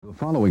The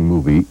following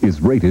movie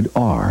is rated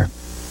R.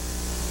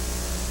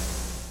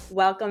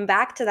 Welcome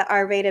back to the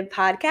R-Rated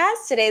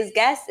podcast. Today's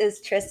guest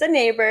is Trista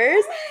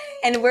Neighbors,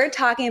 and we're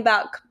talking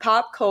about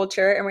pop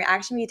culture, and we're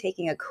actually going to be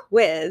taking a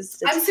quiz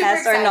to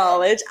test our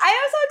knowledge. I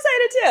am so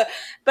excited too,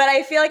 but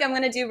I feel like I'm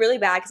going to do really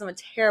bad because I'm a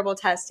terrible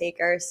test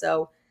taker,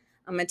 so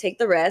I'm going to take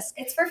the risk.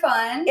 It's for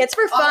fun. It's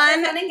for fun. All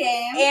for fun and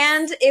games.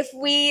 And if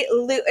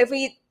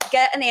we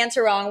get an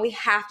answer wrong, we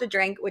have to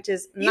drink, which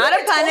is not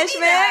a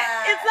punishment.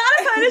 It's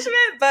not a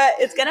punishment, but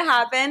it's going to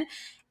happen.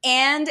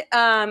 And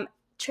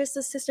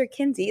Trista's sister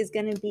Kinsey is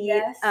going to be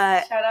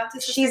shout out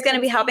to she's going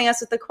to be helping us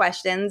with the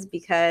questions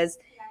because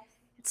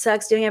it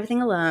sucks doing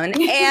everything alone.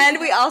 And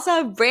we also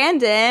have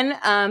Brandon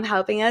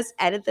helping us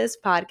edit this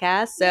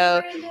podcast.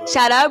 So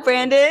shout out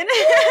Brandon.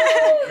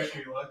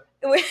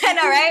 All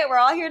right, we're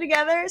all here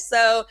together,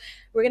 so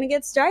we're gonna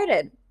get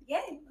started.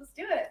 Yay, let's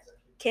do it.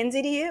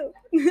 Kinsey, to you.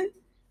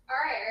 All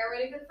right, are you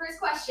ready for the first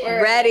question?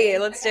 We're ready.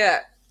 Let's do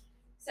it.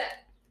 So,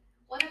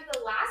 one of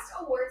the last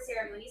award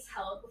ceremonies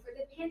held before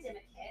the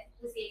pandemic hit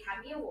was the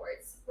Academy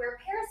Awards, where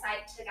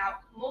Parasite took out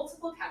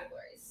multiple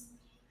categories.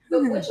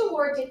 But which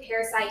award did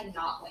Parasite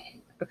not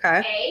win?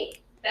 Okay. A,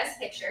 Best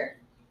Picture,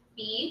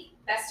 B,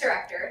 Best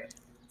Director,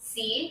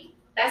 C,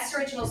 Best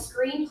Original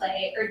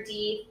Screenplay, or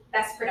D,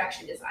 Best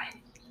Production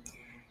Design?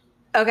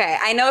 Okay,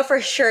 I know it for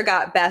sure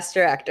got Best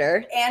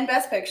Director. And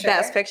Best Picture.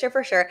 Best Picture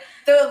for sure.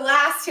 The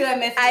last two I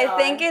missed. I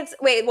think it's,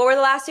 wait, what were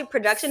the last two?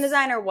 Production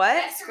Design or what?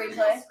 Best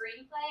Original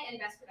Screenplay and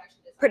Best Production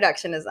Design.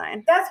 Production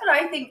Design. That's what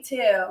I think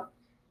too.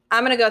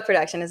 I'm gonna go with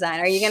Production Design.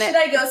 Are you gonna? Should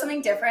I go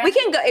something different? We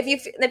can go if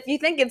you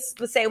think it's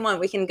the same one.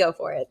 We can go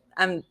for it.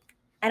 I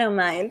don't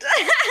mind.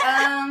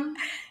 I'm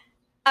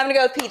gonna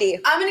go with PD.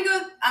 I'm gonna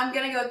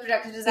go with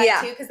Production Design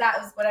too because that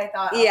was what I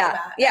thought. Yeah.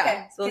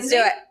 Okay. So let's do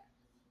it.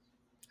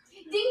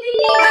 Ding, ding, ding.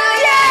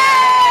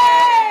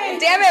 Yay!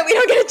 Damn it, we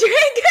don't get a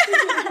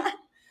drink.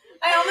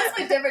 I almost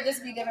went different just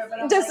to be different, but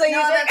I'm just like, so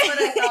no, you that's what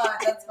I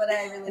thought. That's what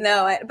I really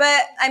thought.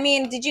 But I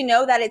mean, did you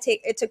know that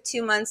it took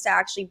 2 months to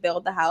actually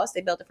build the house? They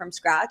built it from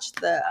scratch,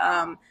 the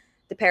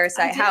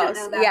Parasite house.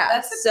 Know that. Yeah,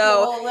 that's a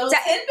cool little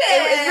tidbit.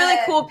 It was really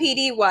cool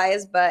PD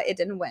wise, but it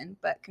didn't win.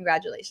 But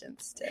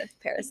congratulations to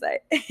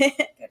Parasite. Good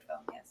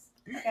film, yes.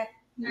 Okay.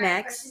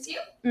 Next. Question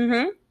 2.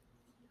 Mm-hmm.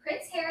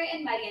 Prince Harry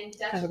and Meghan,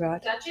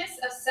 God. Duchess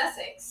of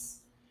Sussex,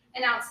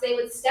 announced they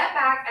would step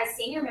back as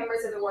senior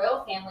members of the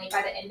royal family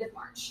by the end of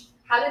March.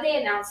 How did they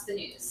announce the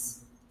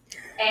news?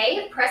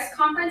 A, press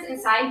conference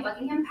inside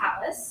Buckingham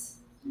Palace.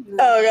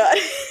 Oh God.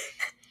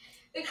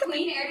 The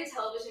Queen aired a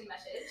television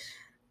message.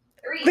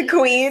 3, The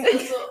Queen.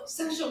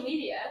 Social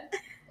media.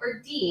 Or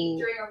D,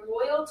 during a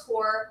royal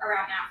tour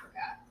around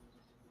Africa.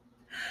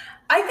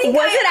 I think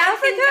Was it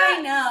Africa?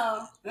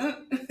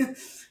 I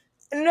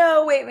know.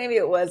 No, wait, maybe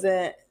it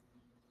wasn't.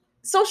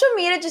 Social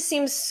media just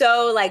seems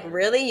so like,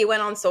 really? You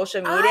went on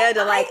social media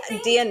to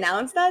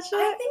de-announce that shit?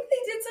 I think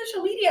they did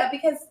social media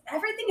because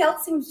everything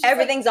else seems just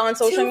Everything's on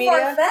social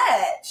media.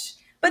 far-fetched.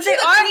 But the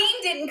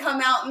Queen didn't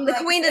come out. And the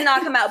Queen did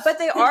not come out, but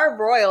they are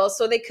royals,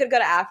 so they could go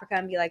to Africa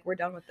and be like, "We're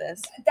done with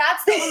this."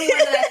 That's the only one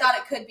that I thought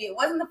it could be. It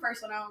wasn't the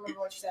first one. I don't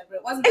remember what she said, but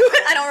it wasn't.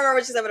 I don't remember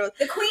what she said, but it was.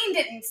 The Queen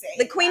didn't say.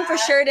 The Queen for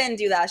sure didn't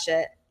do that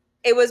shit.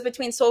 It was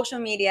between social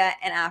media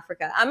and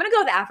Africa. I'm gonna go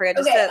with Africa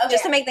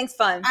just to make things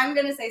fun. I'm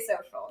gonna say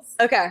socials.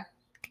 Okay,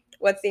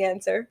 what's the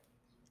answer?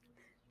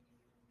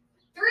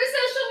 Through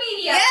social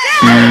media.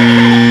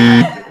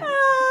 Yeah!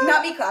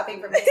 Not me clapping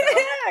for myself.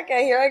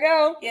 Okay, here I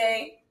go.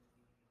 Yay.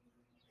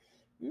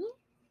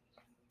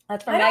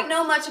 That's from I don't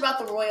know much about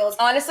the royals.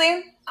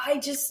 Honestly, I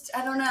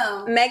don't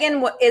know.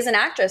 Meghan is an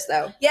actress,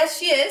 though. Yes,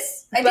 she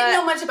is. I didn't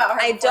know much about her.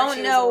 I don't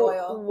she know was a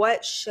royal.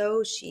 what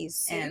show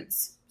she's in.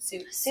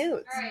 Suits.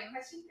 All right,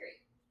 question 3.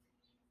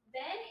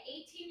 Then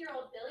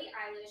 18-year-old Billie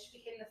Eilish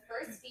became the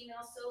first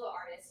female solo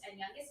artist and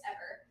youngest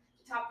ever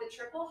to top the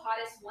triple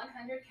hottest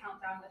 100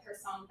 countdown with her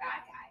song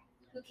Bad Guy.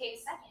 Who came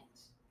second?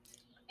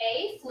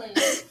 A, Flume,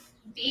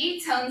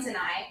 B, Tones and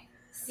I,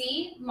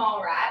 C,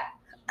 Mallrat,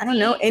 I don't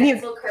know any of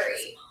Denzel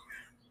Curry.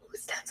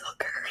 Who's Denzel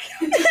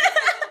Curry?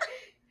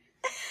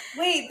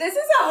 Wait, this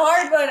is a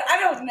hard one. I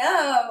don't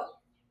know.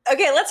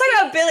 Okay, let's talk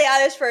about Billie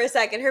Eilish for a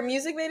second. Her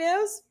music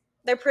videos,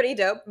 they're pretty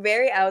dope.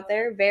 Very out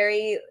there.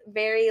 Very,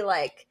 very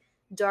like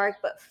dark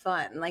but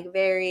fun. Like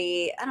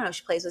very, I don't know,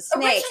 she plays with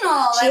snakes.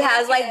 Original. She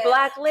has like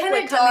black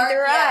liquid coming through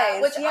her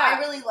eyes. Which I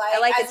really like. I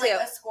like it as, too.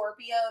 Like a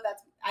Scorpio,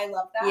 I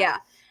love that. Yeah.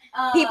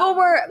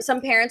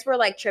 Some parents were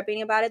like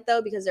tripping about it though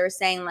because they were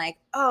saying like,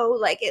 oh,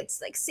 like it's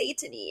like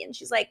Satan-y, and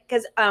she's like,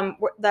 because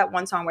that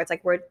one song where it's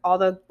like where do all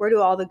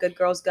the good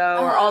girls go,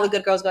 or all the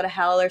good girls go to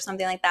hell, or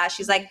something like that.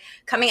 She's like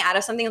coming out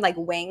of something with like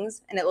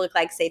wings, and it looked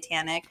like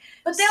satanic.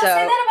 But they'll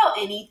say that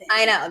about anything.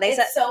 I know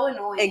it's so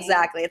annoying.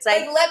 Exactly. It's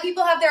like let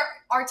people have their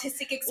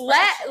artistic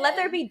expression. Let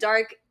there be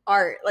dark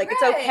art. Like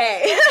it's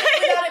okay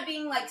without it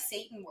being like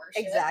Satan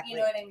worship. Exactly. You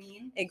know what I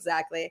mean?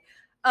 Exactly.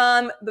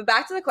 But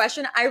back to the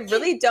question, I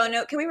really don't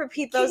know. Can we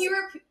repeat those?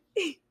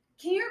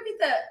 Can you repeat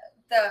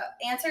the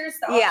answers,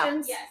 the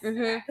options? Yes.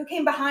 Mm-hmm. Who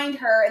came behind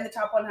her in the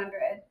top 100?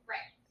 Right.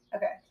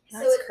 Okay.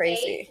 That's so it's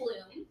crazy. A,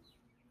 Flume,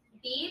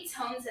 B,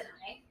 Tones and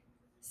I,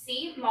 C,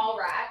 C.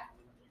 Mallrat,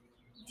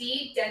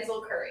 D.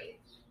 Denzel Curry.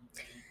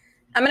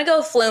 I'm gonna go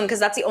with Flume because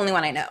that's the only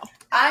one I know.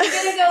 I'm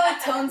gonna go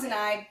with Tones and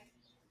I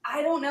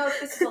don't know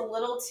if this is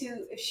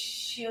if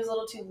she was a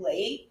little too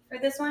late for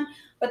this one,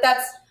 but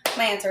that's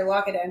my answer.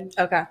 Lock it in.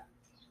 Okay.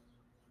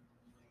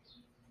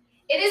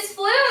 It is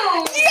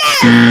Flume.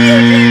 Yes!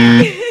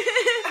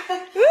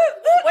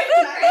 Wait,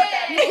 can I read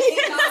that?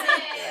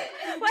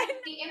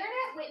 The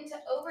internet went into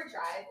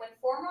overdrive when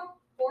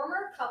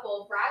former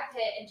couple Brad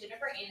Pitt and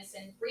Jennifer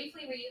Aniston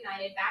briefly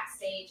reunited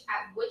backstage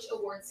at which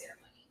award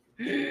ceremony?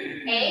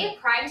 A.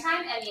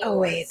 Primetime Emmy Awards. Oh,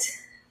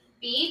 wait.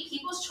 B.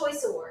 People's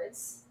Choice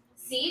Awards.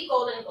 C.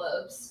 Golden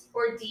Globes.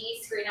 Or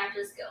D. Screen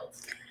Actors Guild.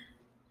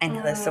 I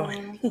know this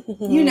one.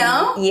 You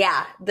know?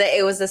 Yeah.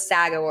 It was the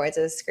SAG Awards,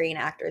 the Screen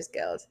Actors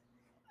Guild.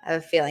 I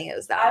have a feeling it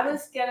was that I one.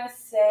 was gonna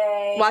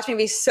say. Watch me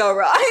be so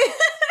wrong.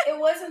 It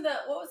wasn't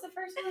what was the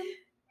first one?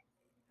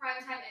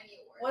 Primetime Emmy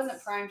Awards. It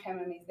wasn't Primetime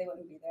Emmys. They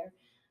wouldn't be there.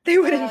 They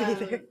wouldn't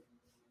be there.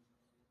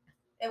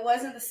 It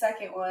wasn't the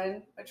second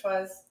one, which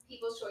was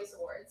People's Choice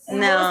Awards. and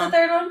No. What was the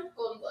third one?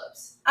 Golden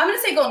Globes. I'm gonna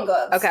say Golden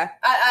Globes. Okay.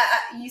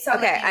 You sound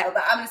Okay, like you know,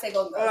 but I'm gonna say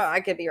Golden Oh, Globes. I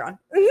could be wrong.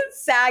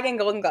 SAG and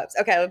Golden Globes.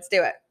 Okay, let's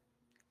do it.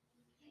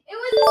 It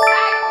was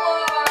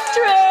the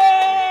SAG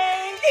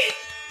Awards.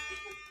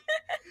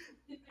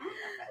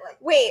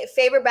 Wait,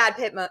 favorite Brad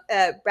Pitt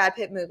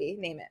movie?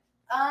 Name it.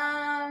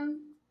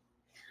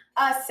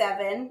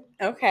 7.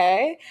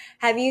 Okay.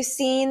 Have you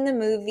seen the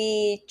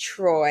movie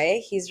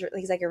Troy? He's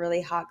like a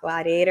really hot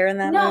gladiator in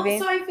that movie.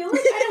 No, so I feel like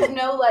I don't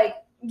know like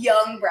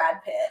young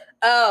Brad Pitt.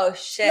 Oh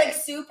shit. Like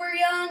super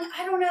young?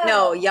 I don't know.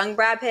 No, young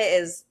Brad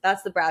Pitt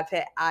that's the Brad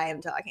Pitt I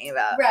am talking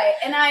about. Right.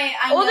 And I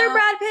older know,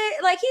 Brad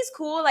Pitt, like he's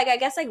cool. Like I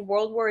guess like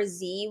World War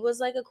Z was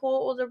like a cool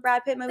older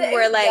Brad Pitt movie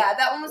where like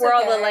that one was where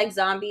all okay. the like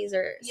zombies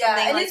or something.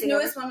 Yeah, and like, his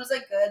newest one was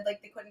like good,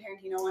 like the Quentin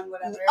Tarantino one,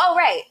 whatever. Oh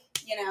right.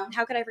 You know.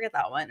 How could I forget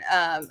that one?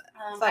 I what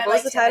was the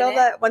liked him title in of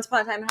that? Once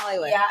Upon a Time in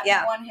Hollywood. Yeah,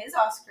 he won his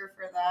Oscar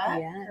for that.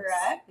 Yes.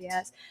 Correct.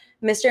 Yes.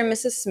 Mr. and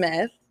Mrs.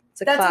 Smith.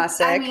 It's a That's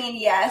classic. I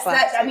mean, yes.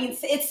 Classic.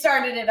 It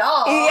started it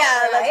all.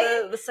 Yeah,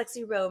 right? the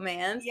sexy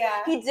romance.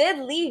 Yeah. He did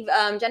leave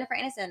Jennifer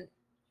Aniston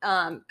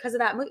because of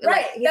that movie.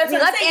 Right. Like, That's he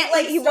what I'm left saying.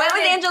 Like, he went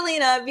with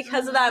Angelina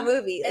because of that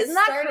movie. Isn't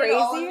that started crazy?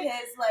 all of his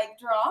like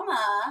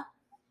drama.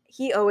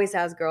 He always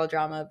has girl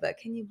drama, but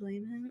can you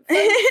blame him?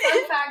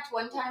 Fun fact,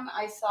 one time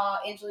I saw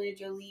Angelina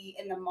Jolie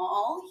in the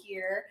mall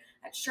here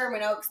at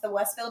Sherman Oaks, the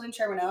Westfield in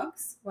Sherman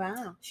Oaks.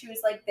 Wow. She was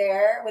like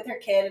there with her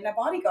kid and a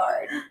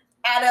bodyguard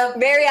at a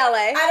Very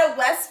LA. at a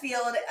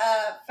Westfield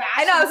fashion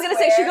I know, I was going to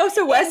say she square goes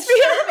to in Westfield.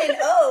 Sherman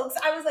Oaks.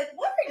 I was like,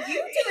 what are you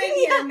doing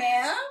here,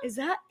 ma'am? Is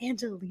that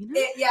Angelina?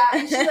 Yeah,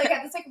 and she like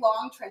had this like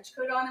long trench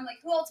coat on. I'm like,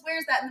 who else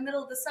wears that in the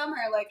middle of the summer?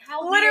 Like,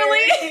 how Literally.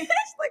 weird. She's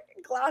like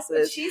in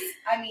glasses. She's,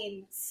 I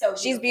mean, so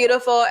beautiful. She's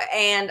beautiful,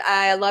 and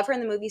I love her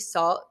in the movie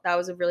Salt. That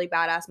was a really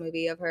badass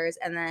movie of hers.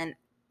 And then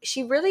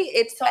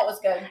it's Salt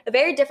was good. a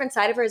very different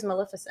side of her is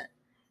Maleficent.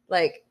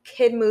 Like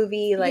kid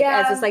movie, like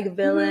as this like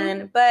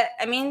villain. But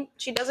I mean,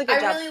 she does a good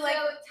job. Really like.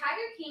 So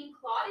Tiger King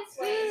clawed its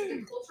way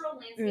into the cultural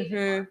landscape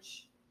in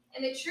March.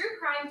 In the true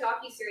crime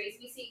docuseries,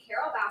 we see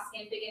Carol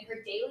Baskin begin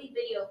her daily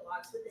video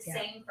vlogs with the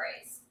same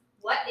phrase.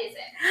 What is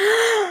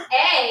it?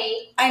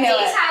 A. I know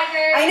Hey, it.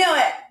 Tiger. I know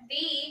it.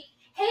 B.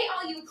 Hey,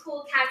 all you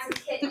cool cats and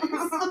kittens.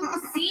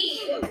 C.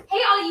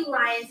 Hey, all you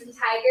lions and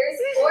tigers.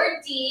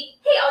 Or D.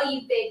 Hey, all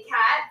you big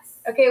cats.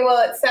 Okay, well,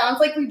 it sounds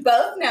like we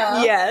both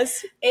know.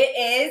 Yes.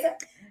 It is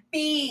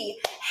B.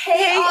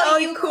 Hey, all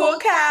you cool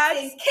cats.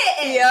 and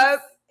kittens. Yep.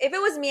 If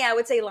it was me, I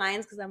would say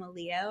lions because I'm a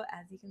Leo,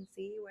 as you can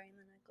see, wearing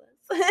the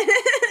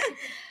necklace.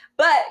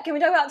 But can we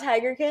talk about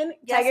Tiger King?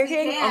 Yes, Tiger we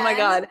King? can. Oh my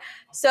God.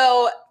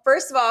 So,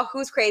 first of all,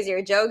 who's crazier,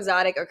 Joe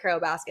Exotic or Carol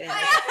Baskin?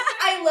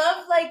 I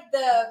love like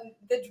the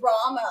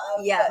drama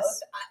of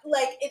Yes. both.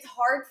 Like it's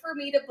hard for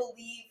me to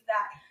believe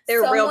that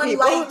They're real someone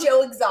people. like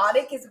Joe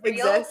Exotic is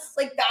real. Exists.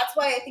 Like that's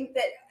why I think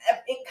that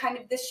it kind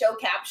of this show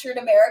captured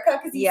America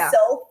because he's Yeah.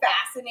 so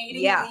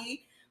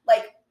fascinatingly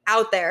like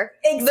Out there.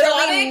 exotic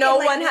Literally, no and,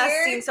 like, one has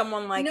weird. seen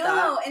someone like no,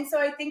 that. and so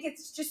I think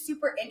it's just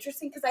super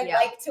interesting because I Yeah.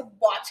 like to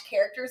watch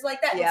characters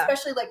like that, and Yeah.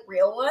 especially like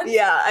real ones.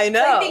 Yeah, I So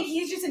know. I think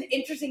he's just an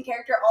interesting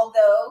character,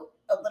 although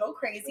a little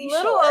crazy, A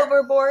little sure.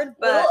 overboard, A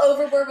but little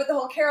overboard with the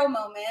whole Carol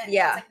moment.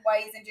 Yeah. It's like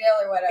why he's in jail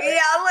or whatever. yeah,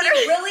 He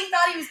literally. really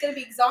thought he was going to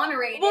be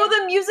exonerated. Well,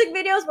 the music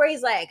videos where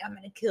he's like, "I'm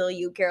gonna kill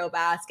you, Carol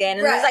Baskin,"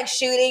 and Right. he's like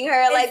shooting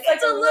her, It's like like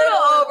it's a a little little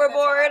over the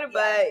overboard, top,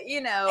 but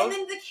you know. and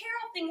then the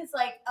Carol thing is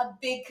like a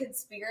big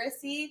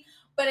conspiracy.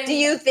 But I Do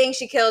mean, you think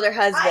she killed her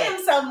husband? I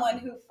am someone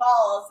who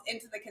falls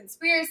into the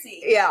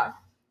conspiracy. Yeah,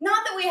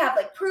 Not that we have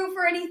like proof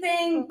or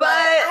anything, but, But-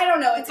 I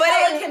don't know. It's but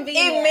hella it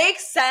convenient.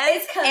 makes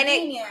sense, It's and it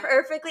convenient.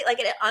 perfectly like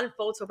it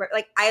unfolds so perfect.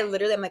 Like I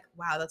literally, I'm like,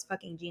 wow, that's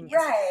fucking genius.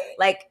 right.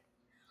 Like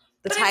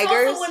the but tigers.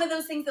 It's also one of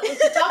those things that like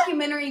the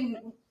documentary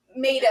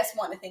made us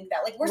want to think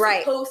that. Like, we're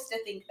supposed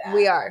to think that.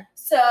 We are.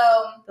 So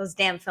those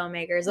damn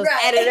filmmakers, those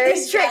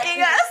editors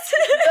tricking us.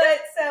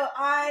 But so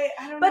I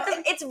don't know. But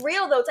it's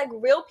real though. It's like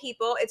real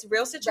people. It's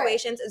real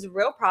situations. It's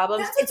real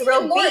problems. That's it's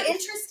real more beef.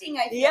 Interesting.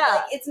 I feel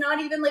like it's not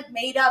even like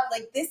made up.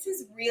 Like, this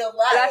is real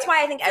life. That's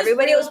why I think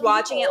everybody was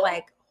watching it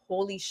like,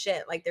 holy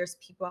shit, like there's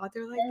people out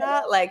there like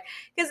that. Like,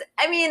 because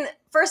I mean,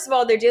 first of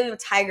all, they're dealing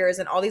with tigers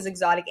and all these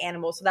exotic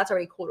animals, so that's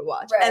already cool to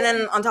watch. And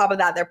then on top of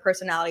that, their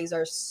personalities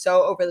are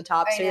so over the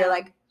top. So you're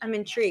like, I'm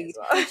intrigued.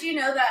 Did you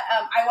know that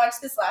I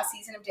watched this last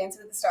season of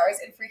Dancing with the Stars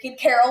and freaking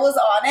Carol was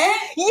on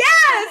it? Yes,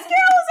 Carol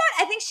was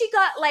on. I think she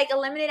got like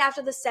eliminated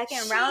after the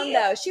second round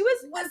though. She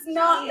was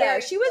not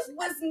there. She was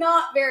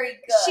not very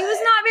good. She was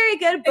not very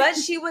good, but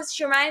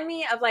she reminded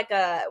me of like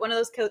one of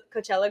those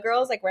Coachella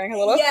girls, like wearing her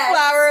little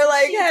flower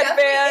like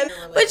headband.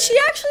 But she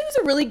actually was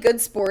a really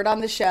good sport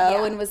on the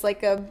show and was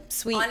like a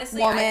sweet woman.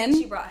 I think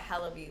she brought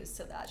hella views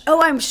to that show.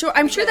 Oh, I'm sure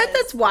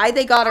that's why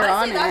they got her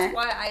on it. That's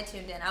why I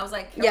tuned in. I was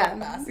like, Carol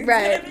Baskin's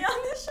right. Be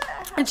on this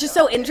show. It's just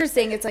so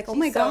interesting. It's like, oh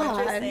my god.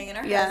 So interesting. And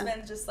her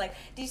husband just like,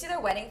 do you see their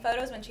wedding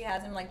photos when she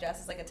has him like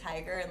dressed as like a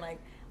tiger and like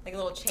a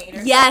little chain or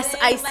something? Yes,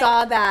 I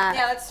saw that.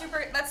 Yeah,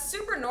 that's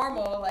super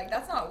normal. Like,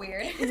 that's not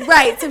weird.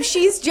 Right. So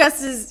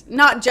she's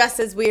not just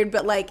as weird,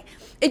 but like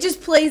it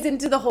just plays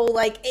into the whole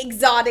like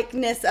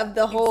exoticness of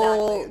the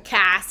whole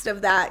cast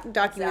of that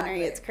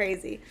documentary. It's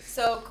crazy.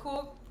 So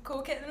Cool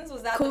Kittens,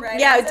 was that the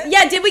right answer?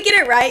 Yeah, did we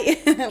get it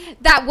right?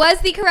 That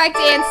was the correct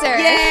answer.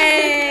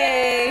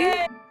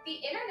 Yay! The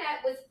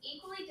internet was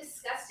equally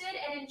disgusted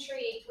and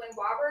intrigued when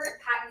Robert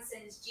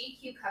Pattinson's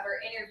GQ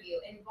cover interview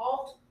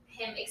involved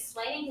him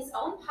explaining his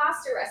own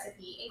pasta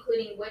recipe,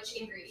 including which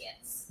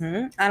ingredients?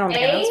 I don't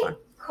think I know this one.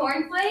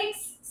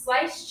 Cornflakes,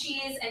 sliced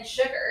cheese, and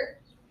sugar.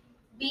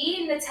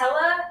 B,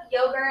 Nutella,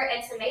 yogurt,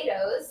 and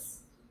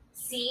tomatoes.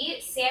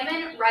 C,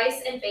 salmon,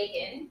 rice, and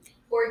bacon.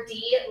 Or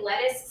D,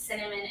 lettuce,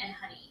 cinnamon, and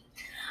honey.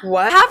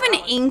 What? I have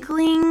an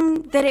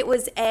inkling that it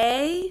was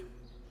A.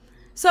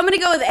 So I'm going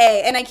to go with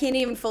A, and I can't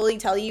even fully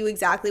tell you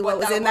exactly what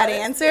was in that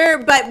answer,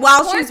 but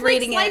while she was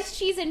reading sliced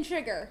cheese, and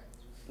sugar.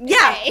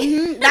 Yeah,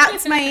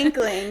 that's my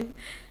inkling.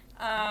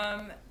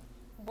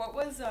 What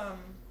was,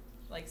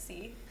 like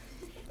C?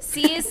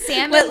 C is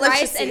salmon,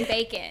 rice, and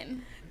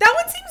bacon. That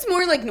one seems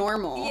more like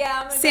normal.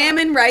 Yeah.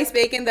 Salmon, rice,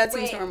 bacon, that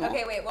seems normal.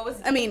 Okay, wait, what was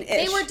D? I mean,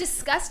 They were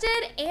disgusted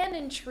and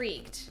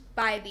intrigued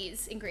by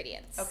these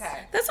ingredients.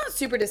 Okay. That's not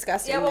super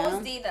disgusting, Yeah, what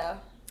was D, though?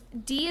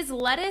 D is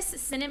lettuce,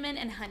 cinnamon,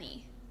 and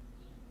honey.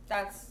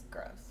 That's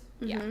gross.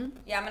 Yeah.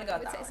 Yeah, I'm going to go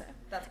with that one. So.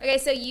 That's okay,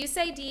 so you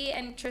say D,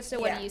 and Trista,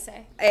 what do you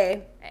say?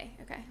 A. A,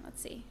 okay,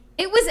 let's see.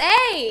 It was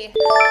A!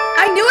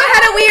 I knew I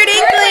had a weird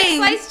inkling!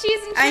 Sliced cheese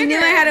and sugar. I knew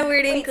I had a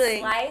weird inkling.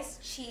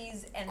 Sliced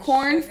cheese and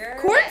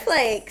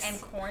cornflakes.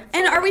 And cornflakes.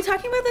 And are we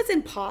talking about this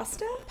in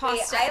pasta?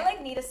 Pasta. Wait,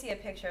 I need to see a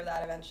picture of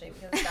that eventually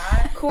because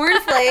that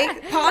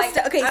cornflake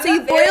pasta. Okay, I'm so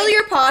you boil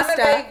your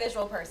pasta. I'm a very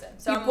visual person.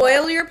 So you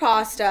boil your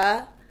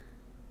pasta,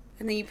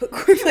 and then you put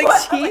cornflake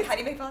cheese. I'm like, how do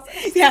you make pasta?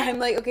 Yeah, I'm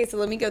like, okay, so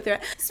let me go through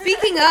it.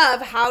 Speaking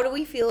of, how do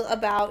we feel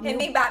about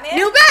Batman? New Batman?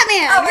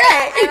 Oh,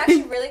 right. I'm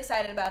actually really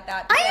excited about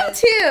that. I am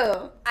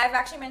too. I've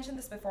actually mentioned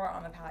this before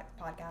on the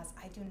podcast.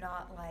 I do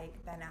not like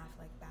Ben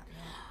Affleck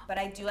Batman, but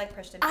I do like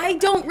Christian Bale. I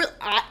don't really.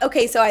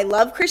 Okay, so I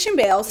love Christian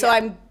Bale, so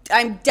I'm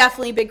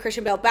definitely a big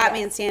Christian Bale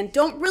Batman stan.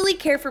 Don't really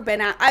care for Ben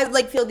Affleck. I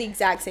like feel the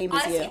exact same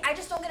as you. I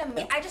just don't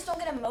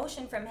get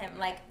emotion from him.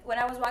 Like when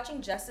I was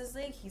watching Justice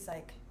League, he's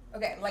like,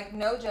 okay, like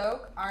no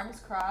joke, arms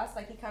crossed.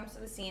 Like he comes to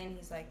the scene and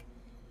he's like,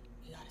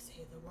 "You gotta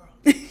save the world."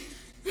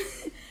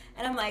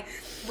 And I'm like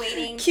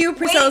waiting. Cue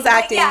Priscilla's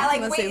acting. Yeah,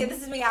 like wait,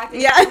 this is me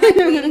acting. Yeah. I'm like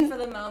waiting for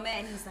the moment,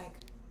 and he's like,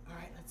 "All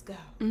right, let's go."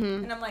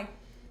 Mm-hmm. And I'm like,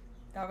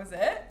 "That was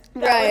it?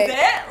 That right. was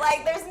it?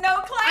 Like, there's no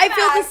climax." I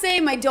feel the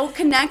same. I don't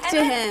connect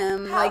to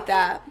him like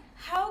that.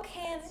 How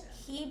can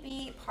he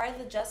be part of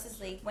the Justice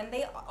League when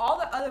all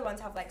the other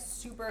ones have like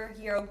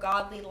superhero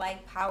godly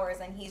like powers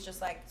and he's just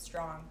like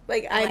strong,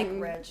 like I'm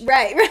like rich,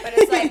 right? But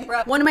it's like,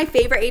 bro. One of my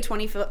favorite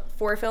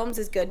A24 films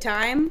is Good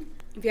Time.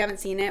 If you haven't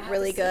seen it,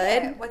 really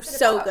good. What's it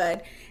so about?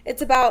 Good.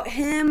 It's about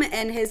him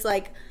and his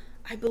like,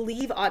 I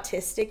believe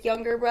autistic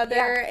younger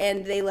brother,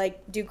 and they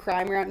like do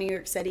crime around New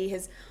York City.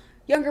 His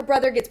younger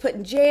brother gets put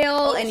in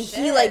jail, and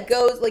he like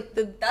goes like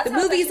the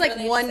movie's like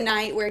really one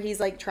night where he's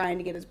like trying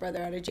to get his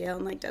brother out of jail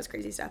and like does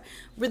crazy stuff.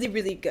 Really,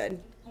 really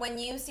good. When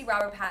you see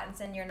Robert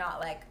Pattinson, you're not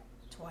like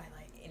Twilight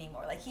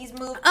anymore. Like he's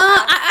moved.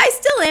 I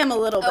still am a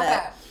little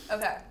bit.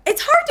 Okay.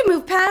 It's hard to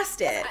move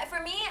past it.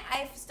 For me,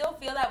 I still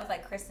feel that with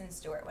like Kristen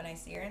Stewart when I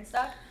see her and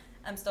stuff.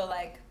 I'm still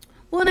like.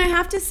 Well, and I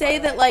have to say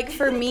that, like,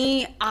 for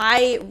me,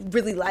 I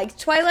really liked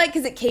Twilight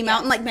because it came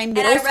out in, like, my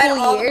middle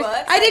school years.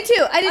 I did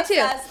too.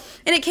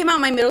 And it came out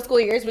in my middle school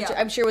years, which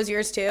I'm sure was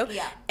yours too.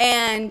 Yeah.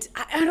 And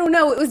I don't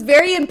know, it was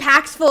very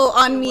impactful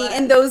on me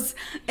in those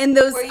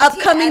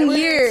upcoming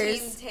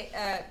years.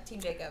 Team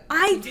Jacob.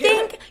 I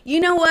think, you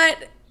know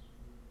what?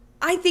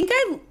 I think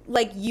I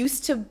like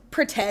used to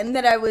pretend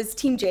that I was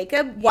Team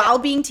Jacob while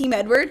being Team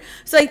Edward.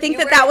 So I think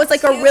that was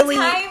like a really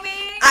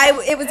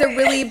it was a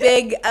really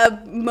big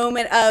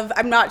moment of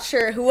I'm not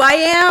sure who I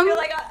am. You're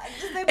like,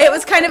 it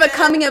was kind of a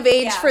coming of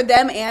age Yeah. for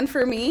them and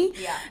for me.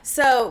 Yeah.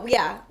 So,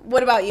 yeah.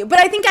 What about you? But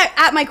I think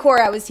at my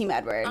core, I was Team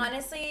Edward.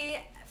 Honestly,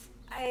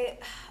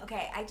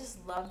 I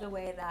just love the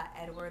way that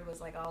Edward was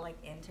like all like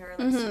into her,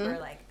 like super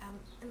like I'm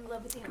in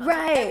love with you, and I'll do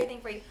Right.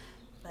 everything for you.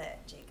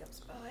 But Jacob's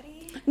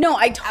body. No,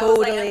 I I was,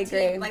 totally like, agree.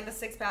 Team, like the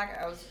 6-pack,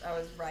 I was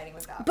riding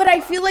with that. But I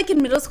feel like in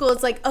middle school,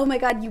 it's like, oh my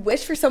God, you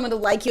wish for someone to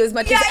like you as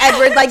much as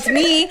Edward liked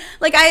me.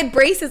 Like, I had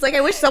braces. Like,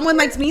 I wish someone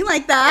liked me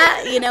like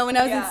that, you know, when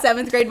I was in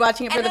 7th grade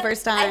watching it for the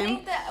first time. I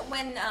think that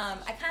when,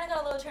 I kind of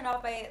got a little turned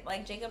off by,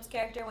 like, Jacob's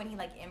character when he,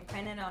 like,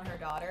 imprinted on her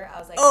daughter. I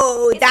was like,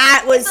 oh,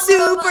 that was it's a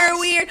little super much.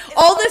 weird. It's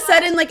All of little a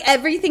sudden, much. like,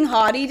 everything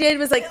Hottie did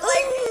was like,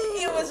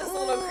 It was just a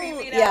little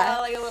creepy now, Yeah.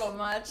 like a little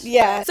much.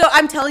 Yeah. So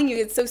I'm telling you,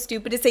 it's so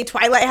stupid to say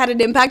Twilight had an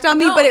impact on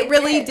me, No, but it it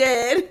really did.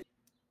 did.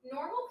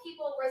 Normal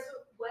People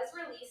was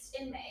released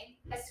in May,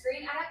 a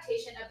screen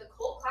adaptation of the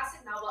cult classic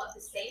novel of the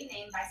same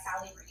name by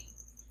Sally Rooney.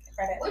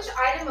 Which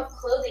item of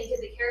clothing did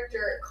the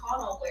character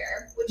Connell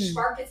wear, which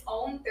sparked its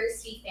own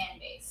thirsty fan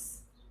base?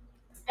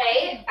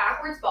 A.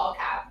 Backwards ball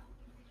cap.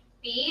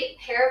 B.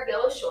 Pair of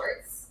Bill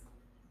shorts.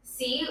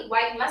 C.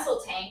 White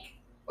muscle tank.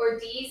 Or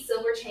D.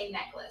 Silver chain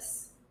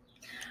necklace.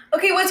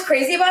 Okay, what's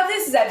crazy about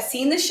this is I've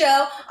seen the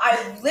show.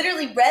 I've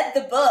literally read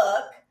the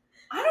book.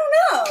 I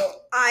don't know.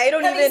 I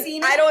don't Have you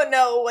seen it? I don't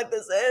know what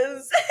this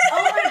is.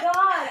 Oh my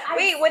God.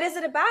 Wait, what is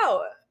it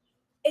about?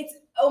 It's,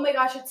 oh my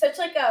gosh, it's such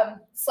like a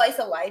slice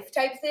of life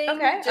type thing.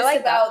 Okay, I Just like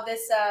about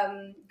this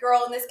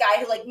girl and this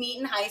guy who like meet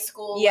in high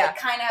school. Yeah. Like,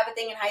 kind of have a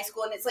thing in high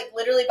school. And it's like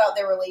literally about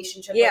their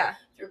relationship. Yeah. Like,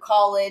 through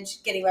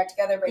college, getting back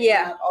together, breaking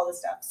Yeah. up, all this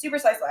stuff. Super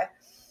slice of life.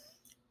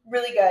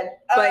 Really good.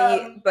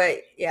 But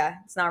yeah,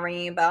 it's not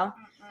ringing a bell.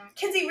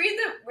 Kinsey, read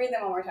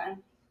them one more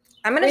time.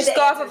 I'm gonna Read just the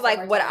go off answers of like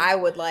one more what time. I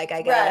would like,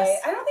 I guess. Right.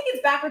 I don't think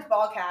it's backwards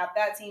ball cap.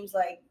 That seems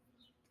like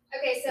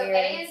Okay, so Weird.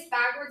 A is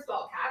backwards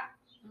ball cap.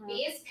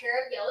 B is pair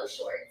of yellow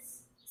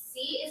shorts.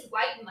 C is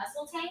white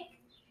muscle tank.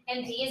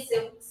 And D is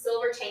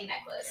silver chain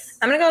necklace.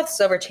 I'm gonna go with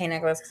silver chain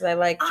necklace because I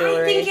like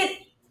jewelry. I think it.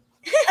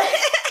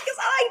 Because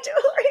I like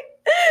jewelry.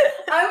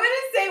 I'm gonna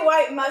say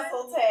white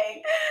muscle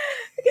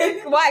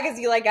tank. Why? Because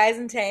you like guys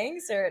in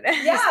tanks, or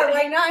Yeah,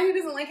 why not? Who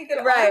doesn't like a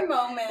good Right. arm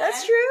moment?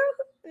 That's true.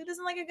 Who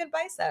doesn't like a good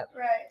bicep?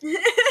 Right.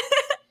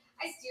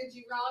 I steered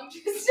you wrong,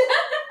 Tristan.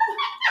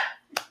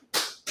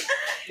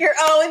 Your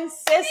own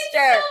sister.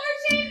 Silver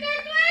chain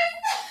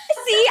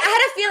necklace. See, I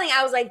had a feeling.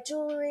 I was like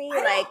jewelry, I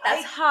don't- like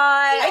that's I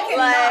hot.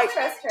 cannot like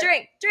trust her.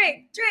 drink.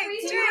 The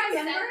reason why I said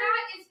remember?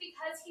 that is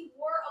because he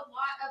wore a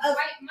lot Of- of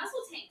white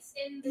muscle tanks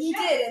in the He show.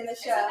 did in the And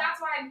so show.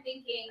 that's why I'm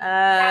thinking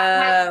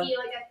that Oh. might be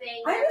like a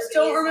thing. I where just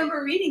don't everybody is,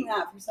 remember reading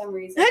that for some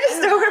reason. I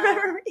just don't know.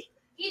 remember.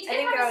 He did I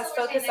think have a I was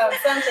silver chain focused on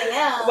necklace. something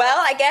else. Well,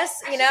 I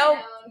guess I you know,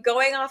 should've known.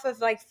 going off of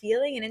like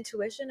feeling and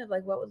intuition of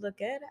like what would look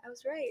good, I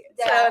was right.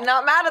 Yeah. So I'm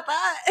not mad at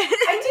that.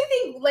 I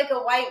do think like a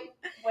white,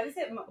 what is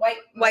it? White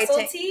muscle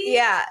tank. tee?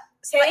 Yeah.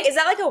 So, Okay. like, is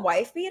that like a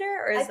wife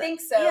beater, or is I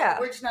think so. Yeah.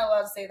 We're just not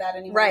allowed to say that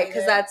anymore. right?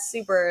 Because either. that's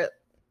super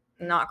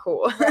not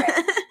cool.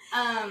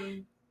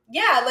 Right.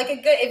 Yeah, like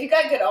if you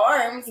got good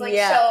arms, like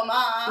Yeah. show them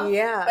off.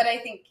 Yeah. But I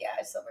think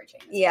silver chain.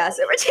 Is Yeah, probably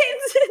silver good.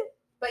 chains.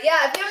 But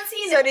yeah, if you haven't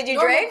seen So it, did you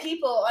Normal drink?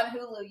 People on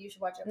Hulu, you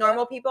should watch it.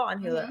 Normal people on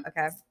Hulu. Mhm.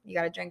 Okay, you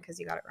got to drink because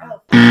you got it wrong.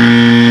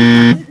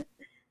 Oh.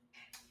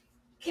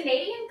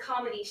 Canadian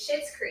comedy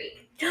Schitt's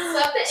Creek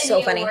swept the So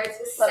Emmy funny. Awards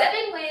with Love it.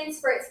 7 wins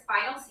for its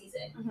final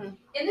season. Mhm.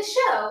 In the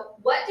show,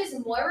 what does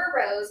Moira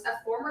Rose,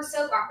 a former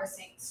soap opera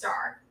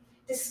star,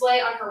 display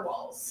on her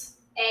walls?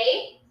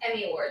 A.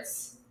 Emmy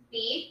Awards.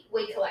 B.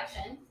 Wig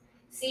collection.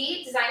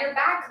 C. Designer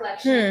bag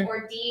collection.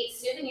 Or D.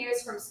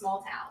 Souvenirs from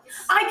small towns.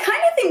 I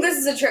kind of think this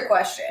is a trick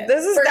question.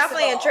 This is first of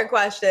definitely a all. trick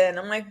question.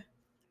 I'm like,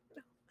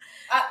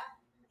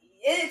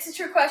 It's a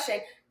trick question.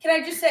 Can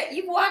I just say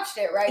you've watched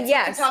it, right? So we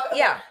yes, can talk- okay.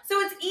 yeah. So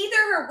it's either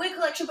her wig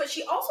collection, but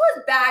she also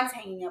has bags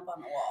hanging up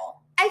on the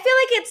wall. I feel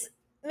like it's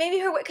maybe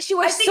her wig because she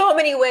wears I think- so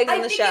many wigs I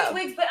in the think show. it's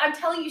wigs, but I'm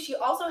telling you, she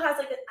also has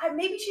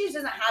maybe she just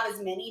doesn't have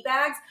as many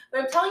bags, but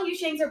I'm telling you,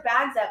 she hangs her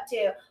bags up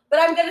too. But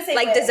I'm gonna say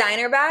Like wigs.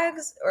 designer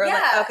bags, or Yeah,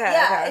 like okay,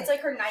 yeah, okay. it's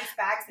like her nice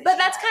bags. But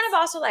that's kind of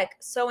also like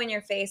so in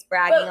your face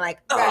bragging, But-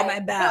 like, oh right. my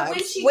But bags. when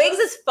she Wigs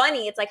goes- is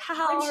funny. It's like,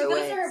 haha, when she her goes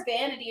wigs. to her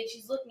vanity and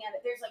she's looking at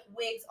it, there's like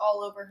wigs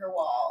all over her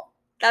wall.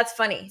 That's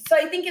funny. So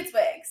I think it's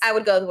wigs. I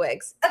would go with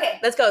wigs. Okay,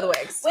 Let's go with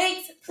wigs.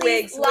 wigs,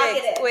 please Wigs, lock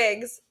wigs, it in.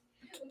 wigs.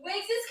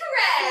 Wigs is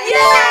correct.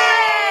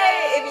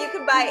 Yay! If you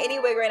could buy any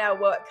wig right now,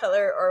 what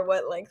color or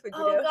what length would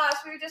you Oh do? gosh,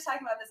 we were just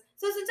talking about this.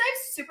 So since I have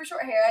super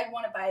short hair, I'd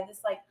want to buy this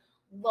like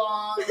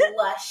long,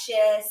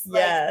 luscious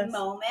Yes.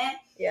 moment.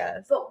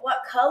 Yes. But what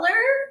color?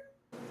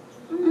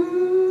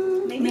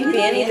 Maybe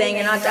anything.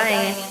 You're not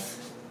dying.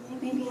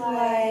 Maybe like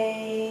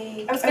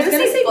I was gonna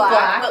gonna say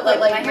black, but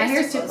like my my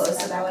hair's too close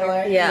to that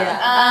color.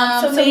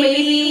 Yeah. So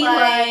maybe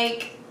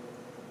like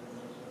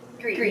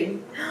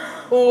green.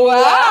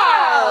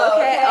 Wow.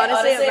 Okay.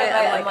 Honestly,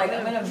 I'm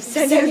gonna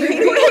send a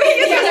green.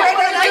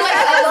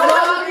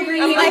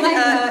 I'm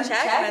like,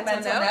 check.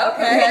 Mental note.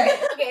 Okay.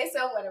 Okay,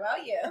 so what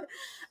about you?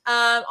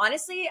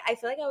 Honestly, I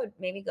feel like I would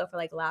maybe go for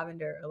like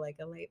lavender or like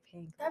a light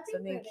pink. That'd be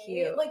Something pretty.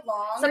 cute. Like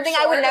long. Something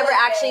or I would short, never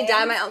like actually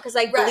dye bangs. my own because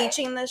like Right.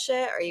 bleaching this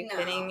shit. Are you No.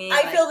 kidding me? I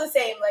Like, feel the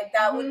same. Like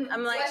that would.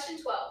 I'm like,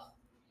 Question 12.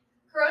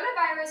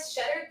 Coronavirus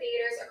shuttered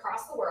theaters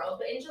across the world,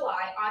 but in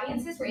July,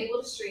 audiences were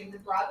able to stream the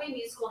Broadway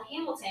musical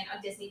Hamilton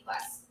on Disney+.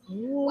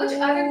 Which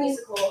other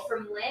musical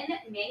from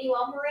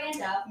Lin-Manuel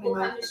Miranda will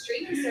come to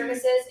streaming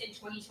services in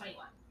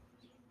 2021?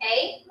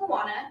 A.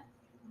 Moana,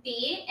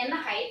 B. In the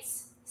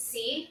Heights,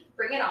 C.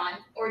 Bring It On,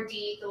 or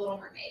D. The Little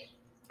Mermaid?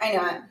 I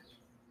know it.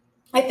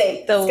 I think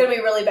it's gonna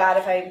be really bad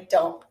if I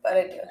don't, but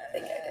I do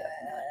think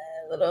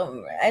I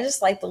do. I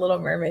just like the Little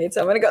Mermaid,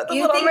 so I'm gonna go with the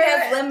You Little think Mermaid.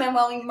 that's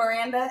Lin-Manuel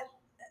Miranda?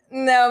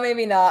 No,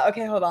 maybe not.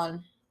 Okay, hold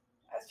on.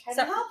 I was trying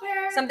to help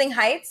her. Something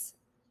Heights?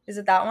 Is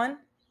it that one?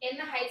 In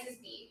the Heights is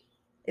B.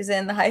 Is it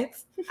In the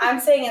Heights? I'm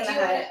saying In the Do you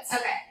wanna- Heights.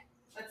 Okay,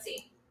 let's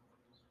see.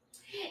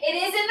 It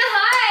is In the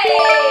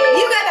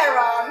Heights! You got that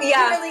wrong.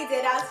 Yeah. You really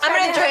did. I was I'm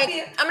trying gonna to help drink.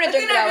 you. I'm gonna But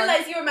drink then that I one.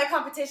 realized you were my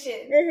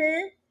competition.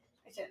 Mm-hmm.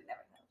 I should have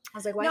never known. I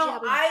was like, why No,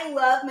 I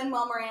love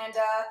Lin-Manuel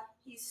Miranda.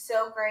 He's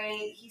so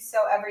great. He's so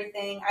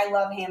everything. I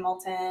love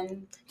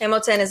Hamilton.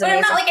 Hamilton is But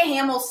amazing. I'm not like a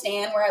Hamil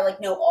stan where I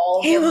like know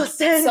all the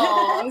Hamilton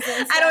songs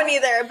and stuff. I don't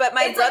either, but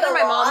my It's, like, brother a and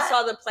my mom lot.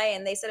 saw the play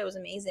and they said it was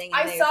amazing.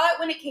 And I saw it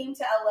when it came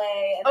to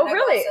LA. And Oh, then I've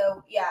really?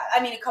 Also, yeah, I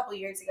mean, a couple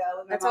years ago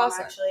with my That's mom,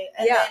 awesome. actually.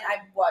 And Yeah. then I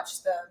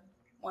watched the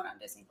one on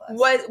Disney+.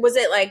 Was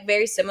it like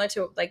very similar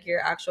to like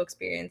your actual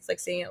experience, like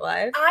seeing it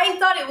live? I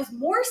thought it was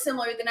more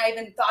similar than I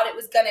even thought it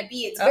was going to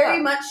be. It's very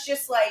much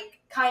just like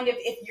kind of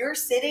if you're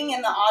sitting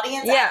in the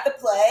audience at the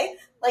play,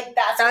 like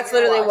that's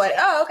literally you're what. watching.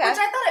 Oh, okay. Which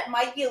I thought it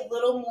might be a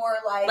little more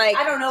like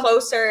I don't know,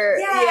 closer.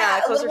 Yeah,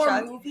 a closer little more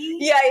shots. movie.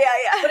 Yeah.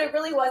 But it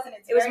really wasn't.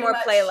 It was very more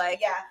much,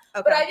 play-like. Yeah.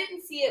 Okay. But I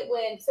didn't see it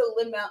when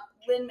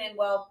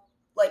Lin-Manuel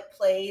like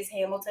plays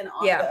Hamilton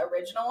on the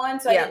original one,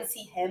 so I didn't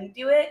see him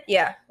do it.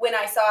 Yeah. When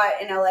I saw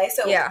it in LA,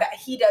 so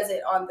he does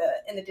it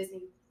in the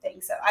Disney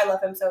thing. So I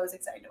love him. So I was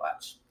excited to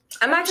watch.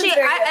 I'm actually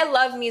I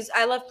love music.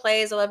 I love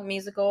plays. I love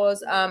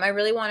musicals. I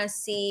really want to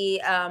see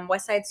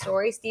West Side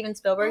Story. Steven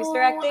Spielberg's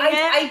directing it.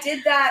 I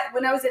did that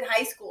when I was in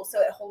high school,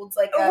 so it holds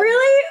like.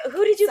 Really?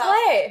 Who did you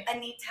play?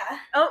 Anita.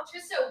 Oh,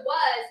 Trista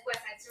was West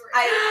Side Story.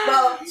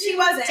 Well, she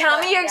wasn't. Tell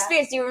me your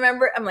experience. Do you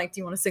remember? I'm like,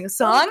 do you want to sing a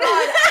song?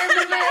 Oh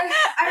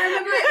I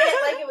remember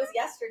it like it was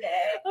yesterday.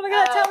 Oh my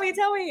god! Tell me.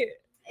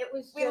 It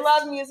was. We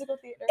love musical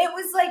theater. It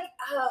was like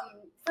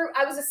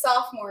I was a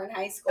sophomore in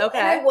high school, okay.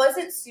 and I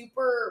wasn't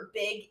super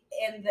big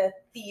in the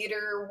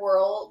theater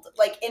world,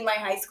 like in my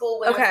high school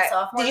when I was a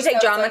sophomore. Did you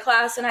take drama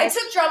class in high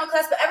school? I took drama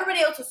class, but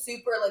everybody else was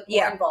super like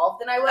more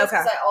involved than I was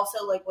because I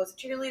also like was a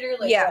cheerleader,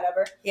 like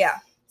whatever. Yeah.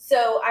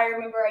 So I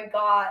remember I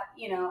got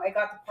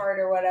the part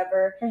or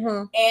whatever,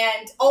 mm-hmm.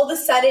 and all of a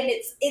sudden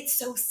it's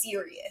so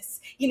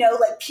serious,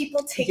 like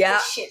people take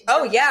this shit.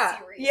 Really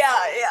seriously,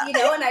 yeah.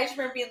 And I just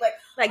remember being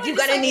like you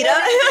got Anita,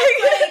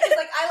 because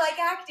like I like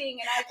acting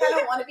and I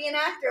kind of want to be an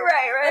actor,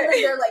 right. And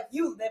then they're like,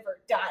 you live or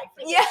die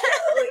for this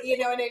show, you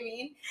know what I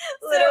mean?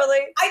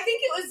 Literally, so I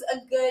think it was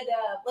a good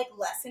like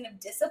lesson of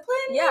discipline.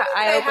 Yeah,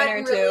 eye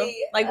opener too.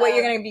 Like what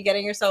you're gonna be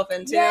getting yourself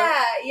into.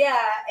 Yeah,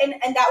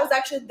 and that was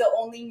actually the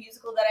only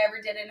musical that I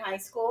ever did in high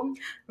school.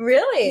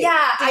 Really?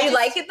 Yeah. Did you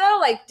like it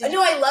though?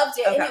 No, I loved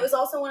it, and it was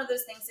also one of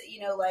those things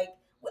that like.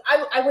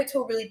 I went to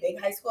a really big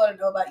high school. I don't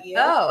know about you.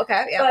 Oh,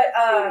 okay. Yeah. But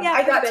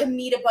I got to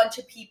meet a bunch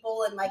of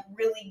people and like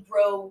really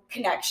grow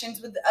connections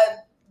with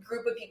a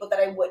group of people that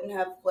I wouldn't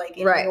have like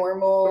in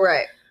normal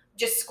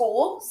just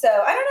school. So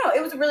I don't know.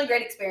 It was a really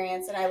great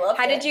experience and I loved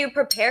it. How did you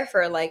prepare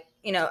for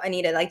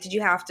Anita? Like did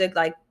you have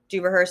to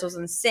do rehearsals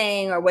and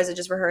sing, or was it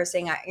just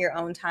rehearsing at your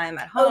own time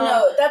at home? Oh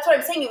no, that's what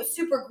I'm saying. It was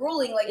super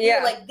grueling. Like we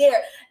were like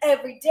there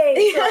every day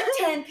till like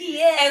 10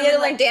 p.m. And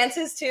you had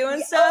dances too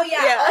and stuff? Oh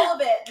yeah, all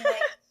of it. And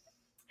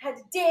had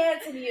to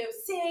dance and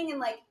sing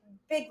and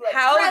big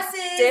how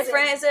dresses.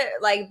 Different is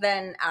it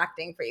than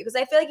acting for you? Because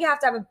I feel like you have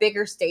to have a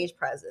bigger stage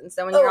presence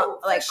than when you're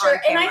for sure. on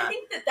camera. And I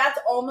think that's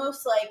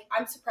almost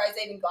I'm surprised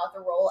I even got the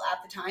role at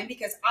the time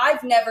because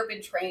I've never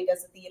been trained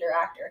as a theater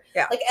actor.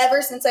 Yeah.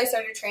 Ever since I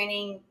started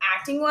training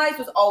acting wise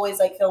was always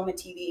film and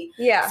TV.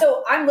 Yeah.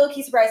 So I'm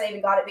low-key surprised I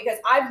even got it because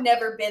I've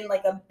never been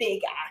a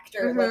big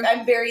actor. Mm-hmm.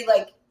 I'm very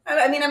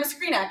I'm a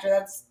screen actor.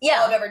 That's all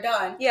I've ever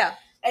done. Yeah.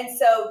 And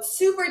so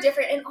super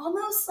different and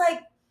almost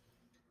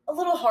a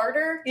little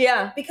harder.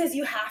 Yeah. Because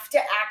you have to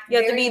act. You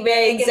have to be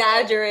very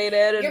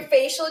exaggerated. And your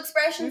facial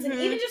expressions mm-hmm.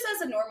 and even just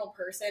as a normal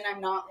person,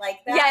 I'm not like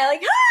that. Yeah, hi!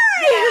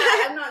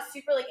 Yeah, I'm not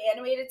super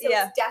animated. So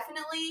it's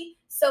definitely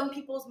some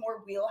people's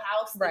more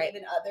wheelhouse than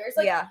even others.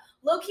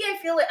 Low-key, I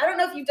feel I don't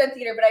know if you've done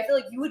theater, but I feel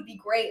you would be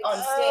great on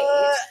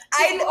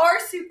stage. You are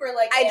super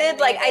animated.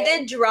 I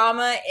did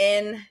drama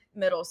in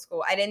middle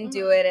school. I didn't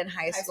do it in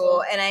high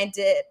school. And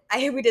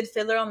we did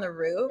Fiddler on the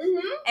Roof.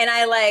 Mm-hmm.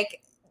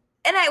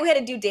 And we had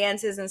to do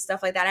dances and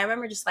stuff like that. I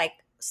remember just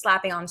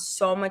slapping on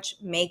so much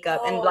makeup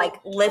and like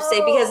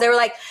lipstick because they were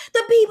like,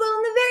 the people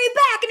in the very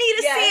back need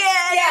to see it.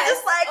 And you're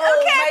just like,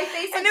 okay. My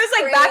face And it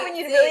was like back when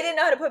you really didn't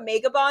know how to put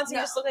makeup on, so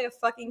you just look like a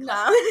fucking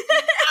clown.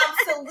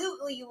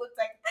 Absolutely, you looked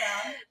like a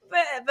clown.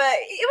 But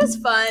it was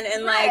fun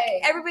and like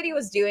everybody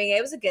was doing it.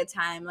 It was a good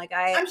time. Like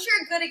I'm sure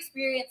a good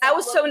experience. I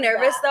was so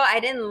nervous though. I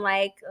didn't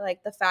like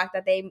the fact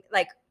that they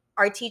like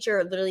our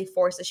teacher literally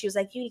forced us. She was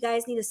like, you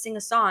guys need to sing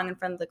a song in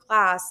front of the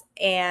class,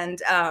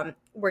 and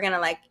we're gonna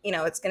like, you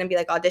know, it's gonna be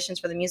like auditions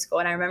for the musical.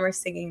 And I remember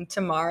singing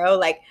Tomorrow,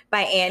 like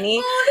by Annie.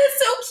 Oh, that's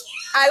so cute.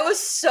 I was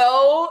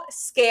so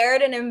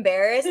scared and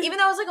embarrassed, even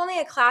though it was like only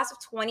a class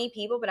of 20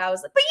 people, but I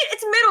was like, but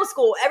it's middle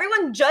school.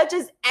 Everyone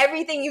judges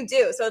everything you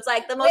do. So it's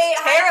like the most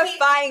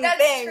terrifying that's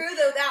thing true,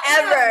 though. That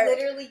ever. Would have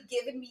literally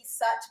given me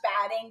such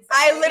bad anxiety.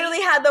 I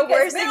literally had the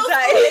worst middle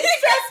anxiety. school is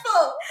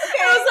stressful.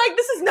 Okay. I was like,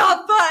 this is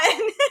not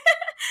fun.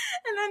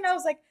 And then I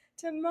was like,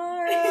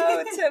 tomorrow,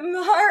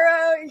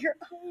 you're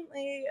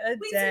only a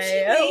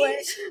day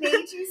away. She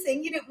made you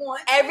sing. You didn't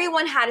want to.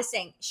 Everyone had to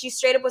sing. She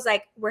straight up was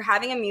like, we're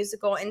having a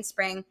musical in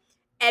spring.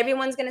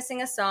 Everyone's going to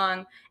sing a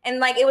song. And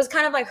like, it was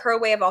kind of like her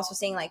way of also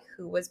saying like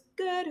who was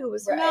good, who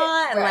was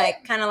not. And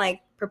like, kind of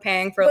like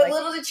preparing for but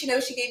little did she know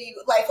she gave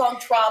you lifelong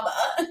trauma.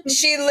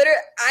 She literally,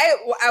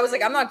 I was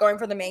like, I'm not going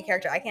for the main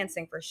character. I can't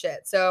sing for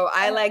shit. So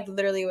I like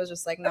literally was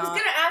just like, no. I was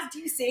going to ask, do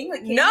you sing?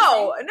 Like,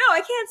 no,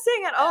 I can't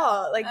sing at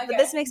all. Like, but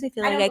this makes me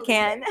feel like I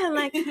can. I'm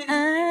like,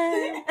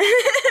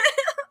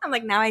 I'm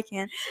like, now I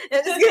can.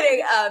 I'm just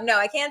kidding. No,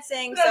 I can't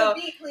sing. So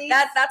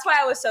that's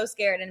why I was so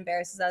scared and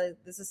embarrassed.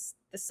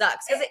 This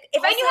sucks. Because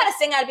if I knew how to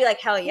sing, I'd be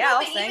like, hell yeah,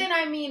 I'll sing. Even,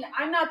 I mean,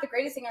 I'm not the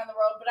greatest singer in the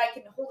world, but I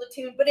can hold a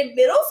tune. But in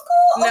middle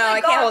school, no, I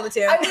can't hold a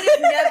tune. I would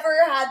have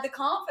never had the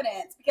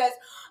confidence because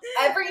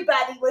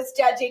everybody was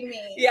judging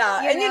me.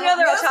 Yeah, and you know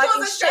they're all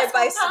talking shit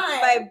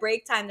by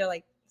break time. They're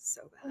like,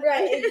 so bad.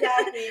 Right,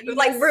 exactly. With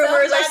like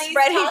rumors are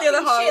spreading through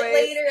the hallways.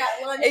 Later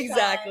at lunchtime.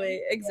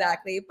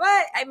 Exactly. Yeah.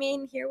 But I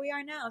mean, here we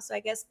are now. So I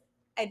guess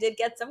I did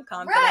get some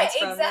confidence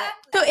from it.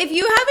 So if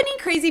you have any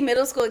crazy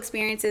middle school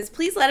experiences,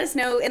 please let us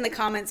know in the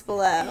comments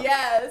below.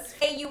 Yes.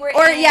 Hey, you were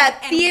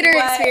theater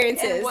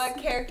experiences. And what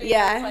character you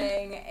were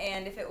playing,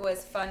 and if it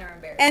was fun or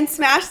embarrassing. And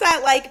smash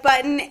that like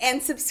button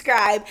and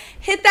subscribe.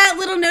 Hit that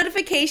little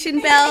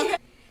notification bell.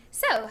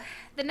 So,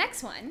 the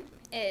next one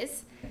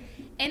is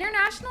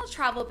international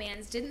travel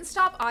bans didn't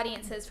stop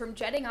audiences from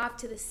jetting off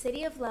to the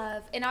City of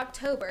Love in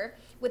October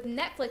with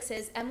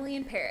Netflix's Emily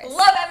in Paris.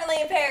 Love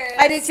Emily in Paris.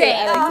 I did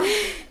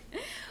too.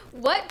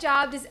 What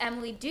job does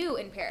Emily do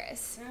in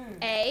Paris?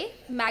 A,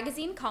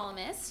 magazine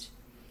columnist.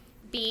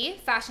 B,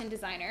 fashion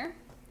designer.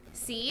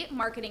 C,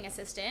 marketing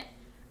assistant.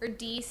 Or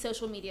D,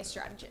 social media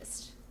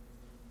strategist.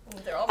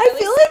 They're all really I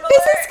feel like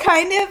this is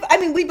kind of, I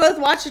mean, we both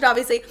watched it,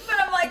 obviously.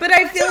 But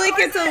I feel like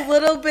it's a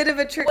little bit of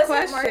a trick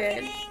question. It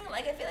marketing?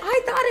 Like, I feel like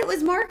I thought it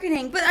was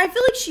marketing, but I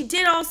feel like she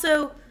did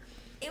also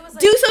do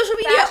social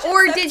media,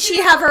 or did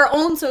she have her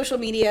own social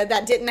media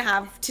that didn't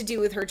have to do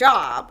with her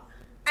job?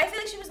 I feel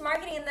like she was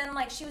marketing, and then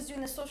like she was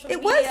doing the social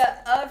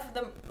media of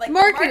the like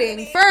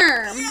marketing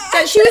firm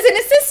that she was an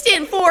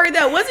assistant for,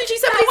 though. Wasn't she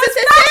somebody's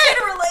assistant?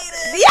 Fashion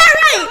related. Yeah,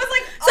 right. So,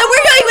 like, so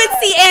we're going with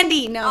C.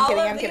 Andy. No,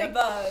 I'm kidding.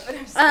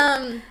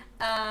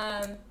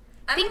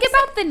 Think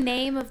about the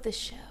name of the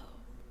show.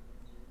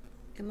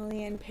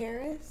 Emily in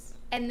Paris.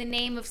 And the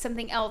name of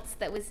something else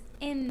that was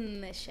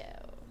in the show.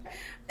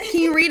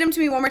 Can you read them to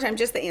me one more time?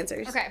 Just the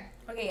answers. Okay,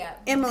 yeah.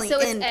 Emily so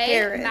in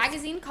Paris. A,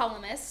 magazine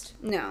columnist.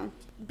 No.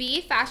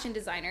 B, fashion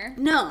designer.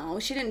 No,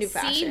 she didn't do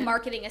fashion. C,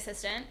 marketing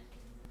assistant.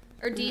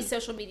 Or D,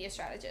 social media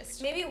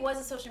strategist. Maybe it was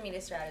a social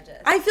media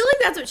strategist. I feel like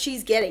that's what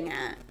she's getting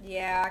at.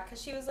 Yeah, because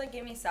she was like,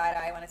 give me side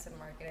eye when I said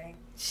marketing.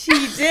 She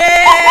did.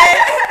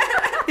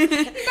 You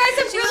guys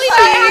have really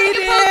bad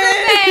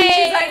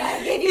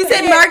poker face. You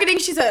said marketing.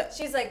 She's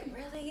like,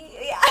 really?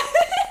 Yeah.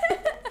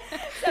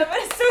 So I'm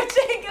going to switch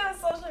and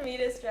go social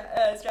media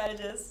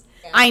strategist.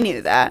 I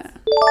knew that.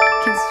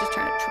 Kim's just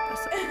trying to trip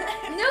us up.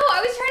 No,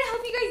 I was trying to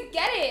help you guys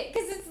get it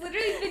because it's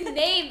literally the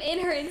name in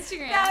her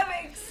Instagram. That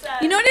makes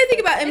sense. You know what I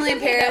think about Emily in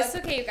Paris?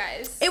 It's okay, you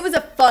guys. It was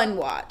a fun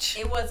watch.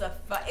 It was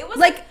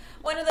like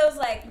one of those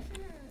like,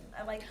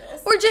 I like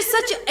this. Or just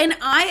and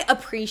I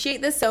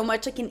appreciate this so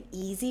much, like an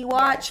easy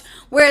watch.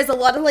 Yes. Whereas a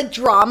lot of like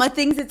drama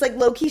things, it's like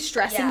low key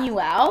stressing you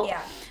out.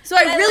 Yeah. So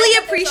I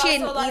really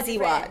appreciate an easy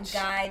watch.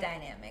 Guy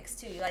dynamics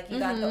too. Like you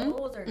got the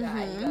older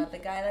guy, you got the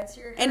guy that's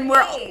your and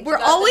age. we're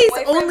always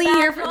only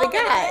here for the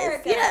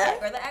guys. Yeah.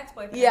 Or the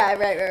ex-boyfriend. Yeah,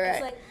 right.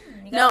 It's like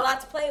you got a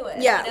lot to play with.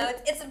 Yeah. You know,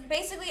 it's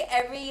basically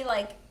every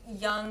like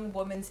young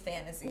woman's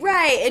fantasy.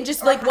 Right, and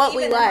just like what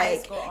we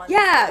like.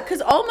 Yeah, because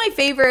not all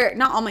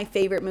my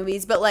favorite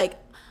movies, but like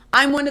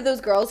I'm one of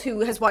those girls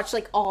who has watched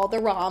like all the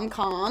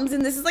rom-coms,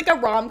 and this is like a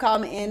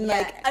rom-com in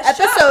like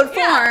episode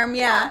form.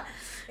 Yeah.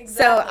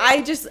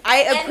 Exactly. So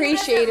I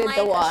appreciated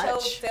the watch.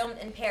 A show filmed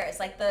in Paris,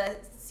 like the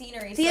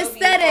scenery, the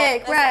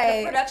aesthetic,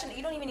 right? The production,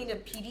 you don't even need to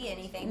PD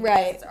anything,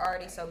 right? It's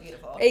already so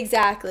beautiful.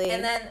 Exactly.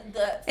 And then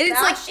the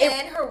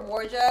fashion, her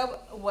wardrobe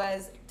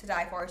was to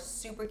die for,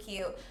 super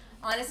cute.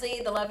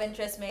 honestly, the love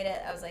interest made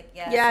it. I was like,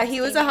 yes. Yeah,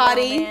 he was a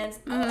hottie. Romance.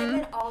 Oh, and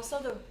then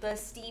also the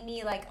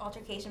steamy like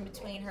altercation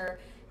between her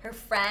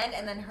friend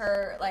and then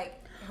her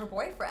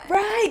boyfriend.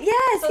 Right,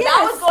 yes, So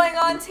that was going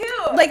on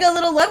too. Like a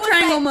little love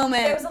triangle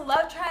moment. There was a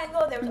love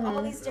triangle. There was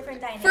all these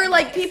different dynamics. For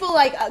like people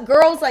like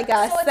girls like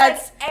us, so it's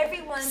that's like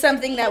everyone's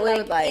something that we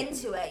would like.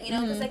 Into it, you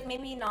know, because like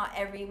maybe not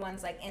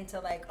everyone's like into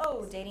like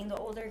dating the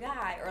older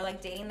guy or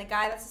like dating the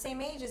guy that's the same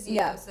age as you.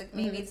 Yeah. So like,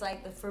 maybe it's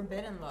like the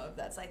forbidden love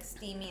that's like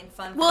steamy and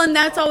fun. Well, and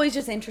that's always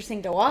just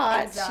interesting to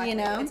watch, exactly. you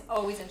know. It's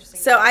always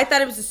interesting. So I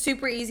thought it was a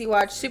super easy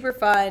watch, super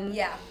fun.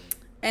 Yeah.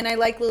 And I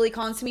like Lily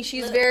Collins. To me,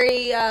 she's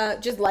very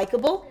just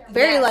likable,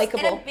 very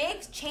likable. And a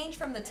big change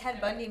from the Ted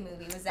Bundy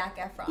movie with Zac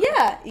Efron.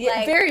 Yeah,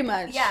 Like, very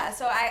much. Yeah,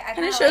 so I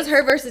kind of shows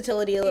her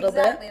versatility a little bit.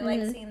 Exactly,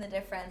 like seeing the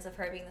difference of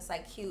her being this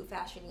like cute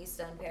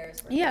fashionista in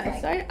Paris. Yeah,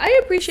 like, so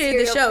I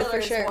appreciated the serial show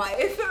for killer's sure.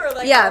 Wife or,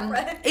 like, Yeah,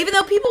 girlfriend. even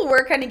though people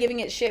were kind of giving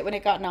it shit when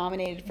it got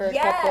nominated for a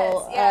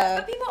couple. Yeah,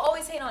 but people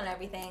always hate on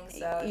everything,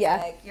 so it's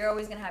like you're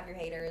always gonna have your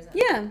haters.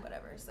 And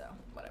whatever. So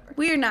whatever.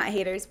 We are not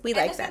haters. We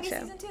like that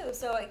show. Season 2,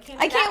 so it can't.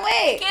 I can't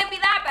wait. It can't be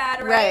that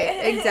bad, right?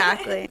 Right,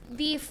 exactly.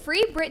 The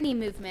Free Britney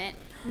movement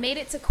made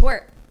it to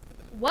court.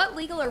 What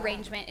legal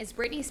arrangement is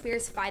Britney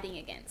Spears fighting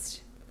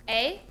against?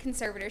 A.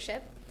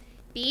 Conservatorship.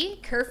 B.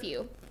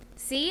 Curfew.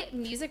 C.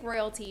 Music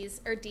royalties.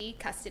 Or D.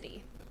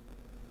 Custody.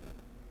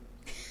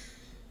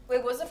 Wait,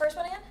 what was the first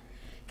one again?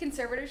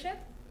 Conservatorship?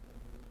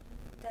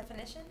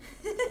 Definition?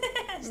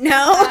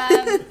 No.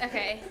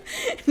 Okay.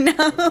 No.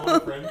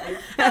 I'm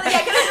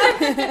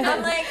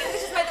like,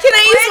 can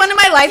I use one of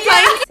my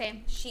lifelines?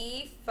 Same.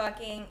 She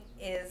fucking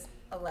is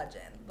a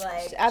legend.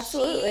 Like,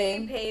 absolutely.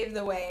 She paved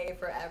the way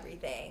for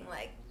everything.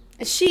 Like,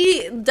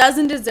 She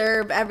doesn't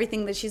deserve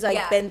everything that she's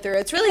been through.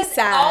 It's really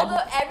sad.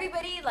 Although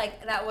everybody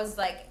like that was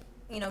like,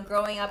 you know,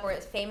 growing up or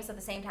is famous at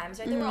the same time,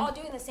 so they were all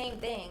doing the same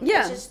thing.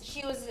 Yeah. It's just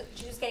she was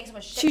getting so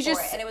much shit for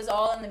it, and it was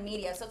all in the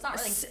media, so it's not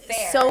really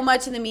fair. So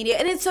much in the media,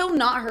 and it's so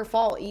not her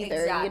fault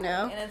either. Exactly. You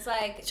know, and it's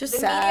like it's just the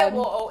sad.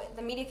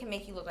 the media can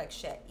make you look like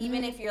shit,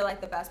 even if you're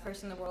like the best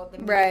person in the world. The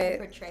media can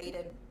portray you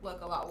to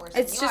look a lot worse.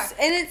 It's than just,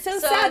 you are. and it's so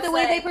sad the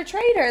way they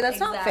portrayed her. That's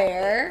not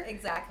fair.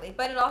 Exactly,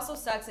 but it also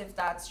sucks if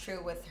that's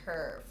true with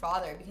her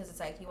father, because it's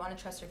like you want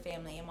to trust your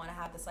family and want to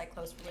have this like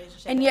close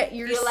relationship, and yet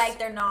you feel like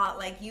they're not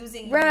like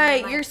using you,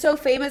 right. like, you're so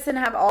famous and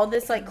have all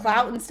this like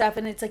clout and stuff,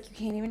 and it's like you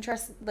can't even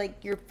trust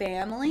like your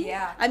family.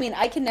 Yeah, I mean,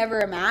 I can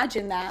never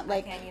imagine that.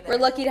 Like, can't either. we're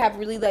lucky to have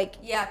really like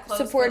close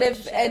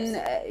supportive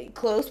and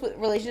close with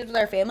relationships with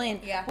our family,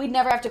 and we'd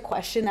never have to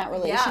question that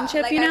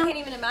relationship. Like, you know, I can't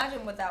even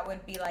imagine what that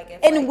would be like.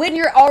 If, and when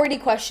you're already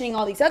questioning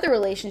all these other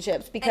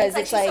relationships, because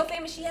it's like she's so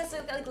famous, she has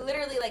to like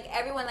literally like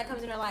everyone that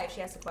comes in her life,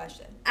 she has to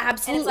question.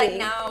 Absolutely. And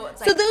it's like now,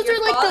 it's so like, those are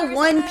like the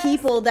one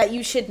people that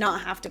you should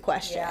not have to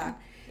question. Yeah.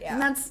 And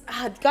that's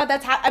God.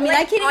 That's how. I mean,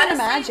 I can't even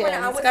imagine.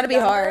 It's got to be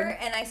hard.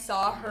 And I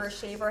saw her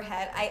shave her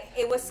head.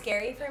 It was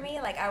scary for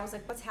me. Like I was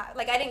like, what's happening?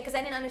 Like I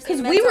didn't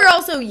understand. Because we were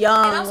also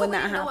young when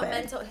that know what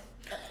happened. mental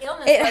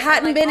illness it was,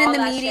 hadn't like, been in all the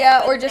that media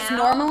shit. or But just now,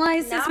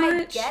 normalized as much.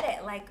 I get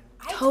it. Like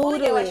I totally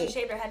get why she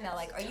shaved her head now.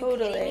 Like, are you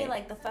kidding me?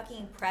 Like the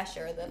fucking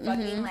pressure, the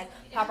fucking like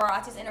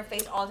paparazzi's in her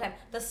face all the time,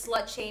 the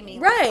slut shaming,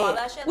 right? Like, all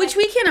that shit, which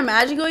we can't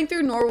imagine going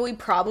through, nor will we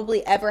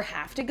probably ever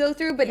have to go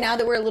through. But now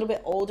that we're a little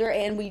bit older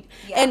and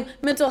and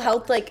mental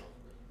health like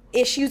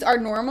issues are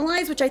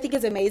normalized, which I think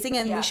is amazing,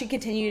 and we should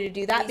continue to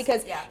do that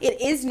because it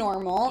is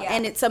normal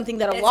and it's something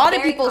that a lot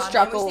of people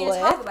struggle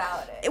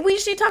with. We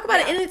should talk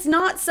about it, and it's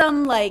not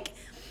some like.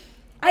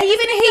 I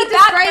even hate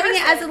describing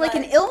it as like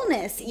an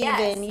illness,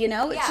 even, you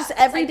know? It's just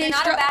everyday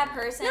struggle. You're not a bad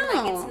person. No.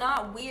 Like, it's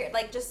not weird.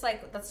 Like, just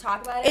like, let's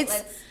talk about it.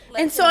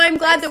 And so I'm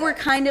glad that we're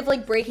kind of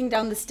like breaking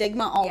down the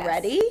stigma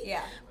already.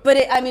 Yeah. But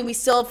I mean, we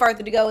still have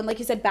farther to go. And like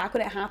you said, back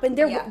when it happened,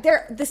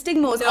 the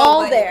stigma was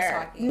all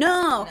there.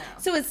 No.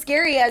 So it's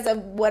scary as a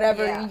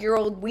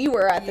whatever-year-old we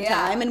were at the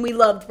time, and we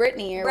loved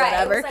Britney or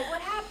whatever. It was like,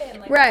 what happened?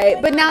 Like,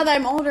 right. But now that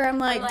I'm older, I'm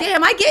like,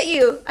 damn, I get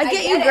you. I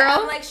get you, girl.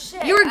 I'm like,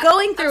 shit. You were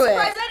going through it.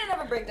 I'm surprised I didn't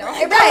have a breakdown.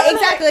 Right,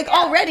 exactly. Like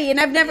already, and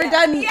I've never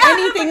done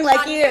anything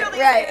like you.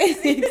 Right,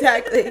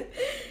 exactly.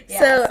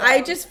 So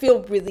I just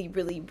feel really,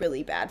 really,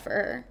 really bad for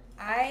her.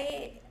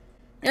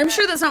 I'm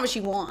sure that's not what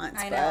she wants.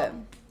 I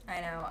know.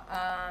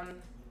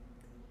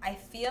 I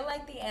feel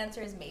like the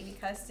answer is maybe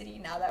custody.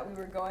 Now that we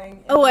were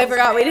going. Oh, I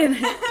forgot we didn't.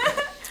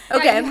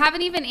 Okay, yeah, you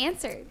haven't even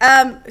answered.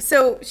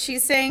 So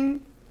she's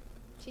saying.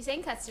 She's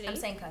saying custody. I'm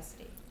saying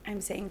custody.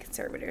 I'm saying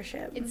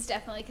conservatorship. It's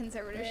definitely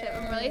conservatorship.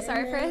 I'm really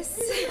sorry, Chris.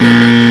 Watch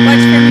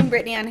Filming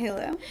Britney on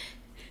Hulu.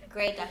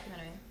 Great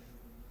documentary.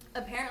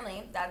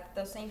 Apparently,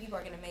 those same people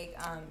are going to make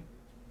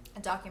a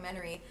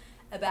documentary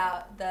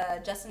about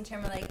the Justin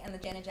Timberlake and the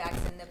Janet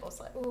Jackson nipple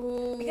slip.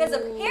 Ooh. Because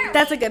apparently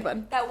that's a good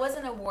one. That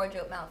wasn't a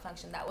wardrobe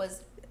malfunction. That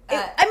was.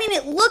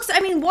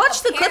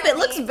 Watch the clip. It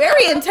looks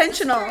very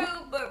intentional. True,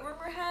 but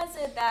rumor has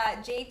it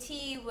that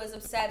JT was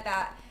upset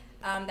that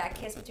that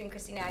kiss between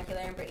Christina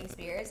Aguilera and Britney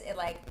Spears, it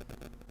like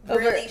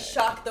really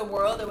shocked the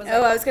world. It was.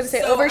 I was gonna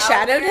say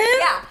overshadowed him.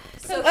 Yeah.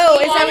 So is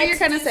that what you're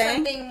kind of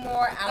saying? Something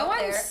more out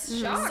there.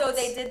 Shocked. So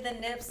they did the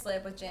nip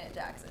slip with Janet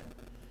Jackson.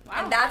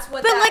 And that's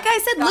what. But like I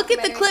said, look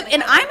at the clip,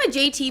 and I'm a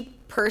JT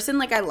person,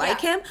 like I like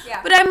him,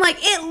 but I'm like,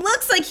 it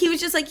looks like he was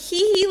just like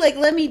he like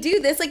let me do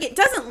this, like it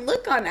doesn't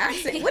look on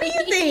accident. What do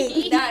you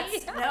think?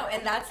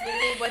 And that's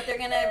literally what they're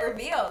gonna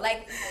reveal,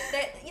 like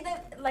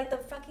the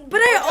fucking.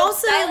 But I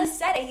also stylist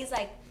said it.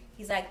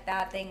 He's like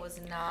that thing was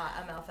not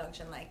a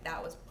malfunction, like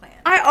that was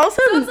planned. I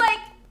also so it's like.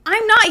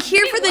 I'm not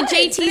here for the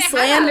JT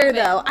slander,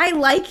 though. I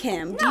like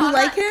him. Do you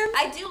like him?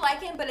 I do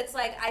like him, but it's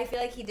like, I feel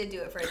like he did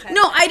do it for attention.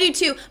 No, I do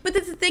too. But the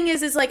thing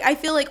is like, I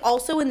feel like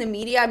also in the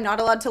media, I'm not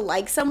allowed to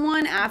like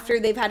someone after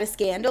they've had a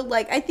scandal.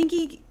 Like, I think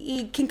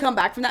he can come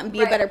back from that and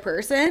be a better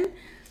person.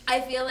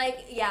 I feel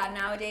like,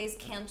 nowadays,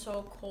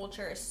 cancel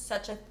culture is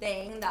such a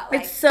thing that,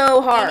 like, it's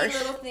so harsh. Any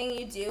little thing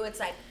you do, it's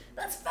like,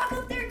 let's fuck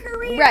up their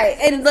career. Right,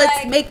 and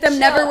let's make them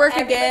never work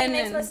again.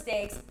 Everybody makes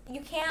mistakes.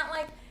 You can't,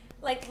 like,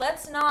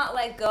 let's not,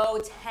 like,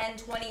 go 10,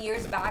 20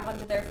 years back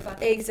onto their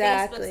fucking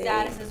Facebook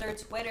statuses or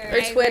Twitter.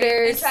 Or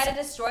Twitters. And try to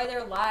destroy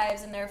their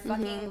lives and their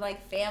fucking,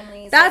 like,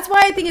 families. That's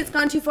why I think it's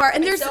gone too far.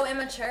 And it's so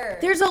immature.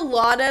 There's a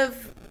lot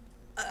of,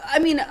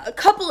 a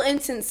couple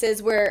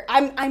instances where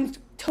I'm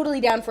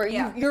totally down for it.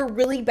 Yeah. You're a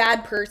really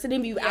bad person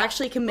and you've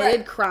actually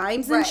committed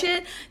crimes and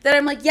shit that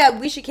I'm like,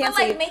 we should cancel.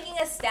 But like making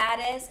a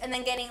status and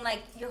then getting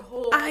like your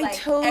whole I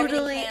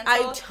totally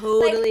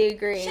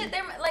agree. Shit,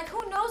 they're like,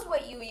 who knows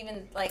what you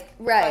even like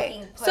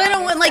fucking put so I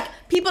don't want like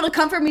people to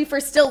come for me for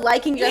still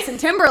liking Justin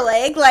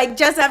Timberlake like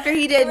just after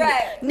he did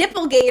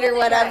Nipplegate or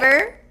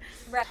whatever.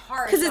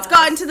 Because it's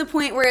gotten to the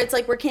point where it's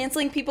like we're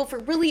canceling people for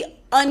really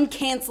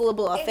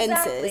uncancelable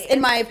offenses, in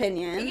my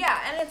opinion. Yeah,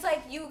 and it's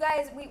like you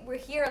guys, we're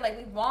here, like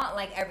we want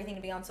like everything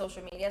to be on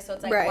social media, so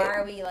it's like why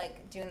are we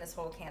like doing this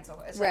whole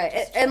cancel? It's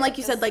and like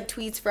you said, like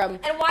tweets from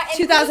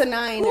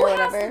 2009 or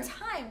whatever. Who has the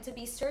time to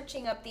be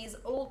searching up these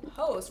old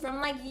posts from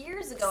like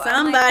years ago?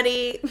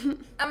 Somebody.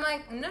 I'm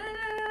like,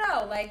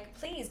 no, like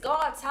please go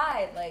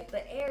outside, like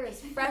the air is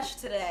fresh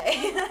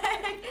today.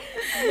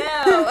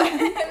 No,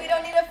 we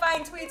don't need to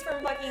find tweets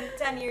from fucking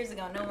 10 years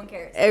ago. No one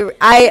cares.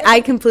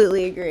 I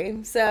completely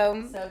agree. So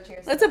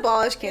cheers. Let's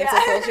abolish cancel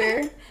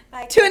culture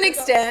to an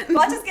extent.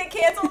 Watch us get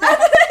canceled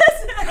after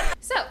this.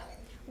 So,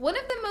 one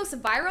of the most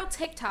viral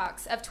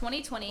TikToks of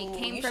 2020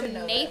 came from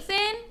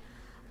Nathan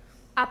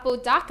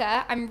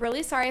Apodaca. I'm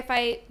really sorry if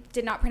I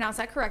did not pronounce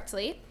that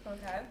correctly.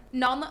 Okay.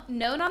 Known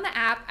on the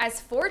app as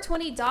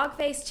 420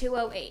 Dogface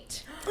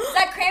 208. Is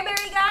that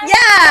Cranberry guy?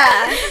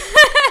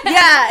 Yeah.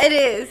 Yeah, it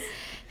is.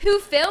 Who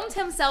filmed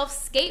himself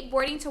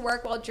skateboarding to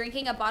work while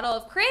drinking a bottle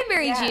of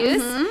cranberry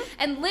juice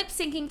and lip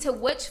syncing to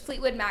which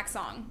Fleetwood Mac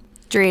song?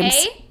 Dreams.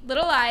 A,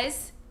 Little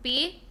Lies.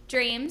 B,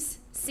 Dreams.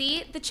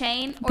 C, The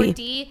Chain. Or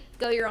D,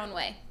 Go Your Own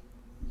Way.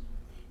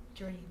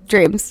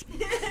 Dreams.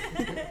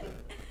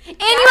 And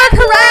you are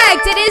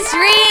correct. It is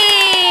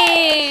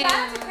Dreams.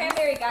 Shout out to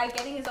Cranberry guy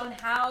getting his own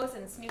house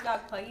and Snoop Dogg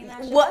plugging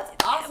that shit. What?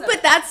 That's awesome.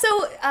 But that's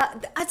so.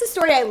 That's a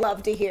story I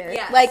love to hear.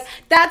 Yes. Like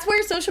that's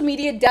where social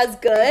media does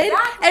good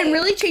Exactly. and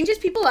really changes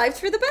people's lives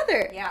for the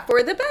better. Yeah.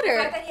 For the better.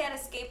 The fact that he had a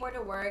skateboard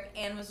to work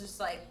and was just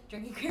like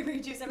drinking cranberry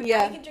juice every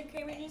Yeah. day. He can drink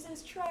cranberry juice in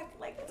his truck.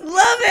 Like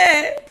love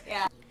it.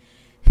 Yeah.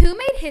 Who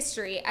made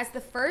history as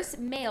the first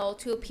male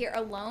to appear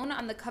alone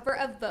on the cover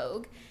of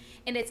Vogue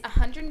in its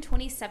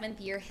 127th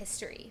year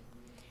history?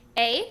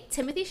 A,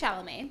 Timothy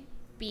Chalamet.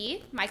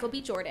 B, Michael B.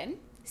 Jordan.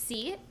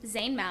 C,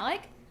 Zayn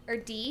Malik. Or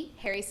D,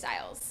 Harry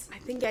Styles. I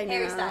think I know.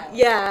 Harry Styles.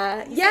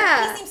 Yeah.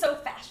 He seems so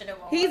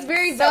fashionable. He's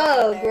very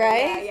Vogue,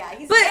 right? Yeah.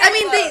 He's but I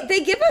mean, Vogue.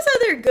 they give us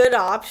other good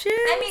options.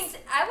 I mean,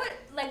 I would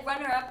like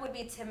runner up would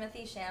be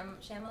Timothy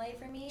Chalamet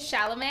for me.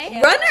 Chalamet.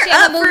 Yeah. Runner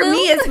up for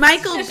me is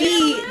Michael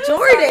B.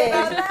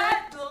 Jordan.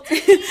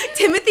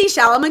 Timothy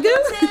Chalamet.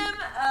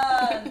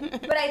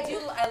 But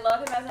I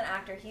love him as an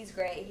actor. He's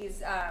great.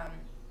 He's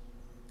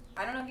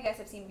I don't know if you guys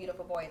have seen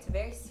Beautiful Boy. It's a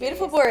very serious,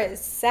 Beautiful Boy is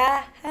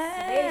sad. It's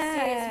a very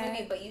serious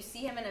movie, but you see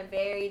him in a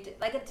very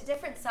like a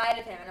different side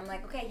of him, and I'm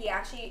like, okay, he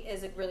actually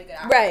is a really good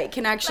actor. Right,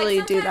 can actually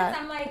like, do that.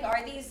 I'm like,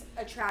 are these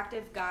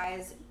attractive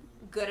guys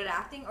good at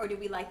acting, or do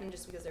we like them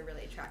just because they're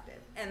really attractive?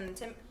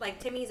 And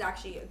Timmy's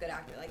actually a good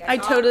actor. Like I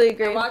totally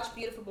agree. I watched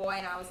Beautiful Boy,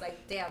 and I was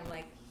like, damn,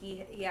 like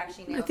he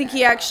actually nailed I think that.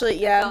 he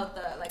actually, I felt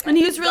the, like, and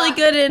he was really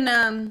good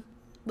in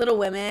Little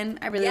Women.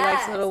 I really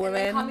liked Little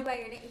Women. And Call Me by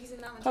Your Name. He's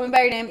in that one. Call Me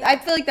by Your Name. Yeah. I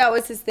feel like that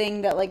was his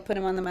thing that like put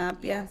him on the map.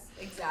 Yeah. Yes,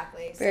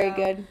 exactly. Very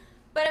good.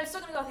 But I'm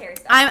still gonna go with Harry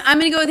Styles. I'm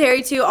gonna go with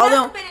Harry too. He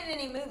although hasn't been in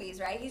any movies,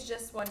 right? He's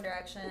just One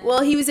Direction.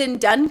 Well, he was in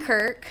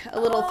Dunkirk,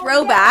 a little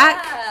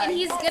throwback. Yeah. And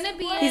he's gonna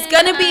be. He's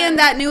gonna be in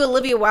that new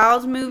Olivia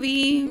Wilde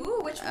movie.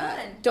 Ooh, which one?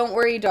 Don't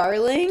Worry,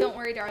 Darling. Don't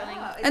Worry, Darling.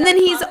 And then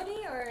he's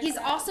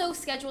also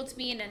scheduled to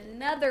be in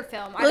another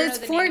film. Well, it's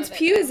Florence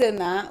Pugh is in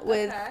that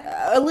with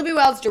Olivia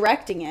Wilde's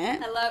directing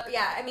it.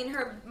 I mean,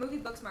 her movie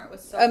Booksmart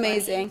was so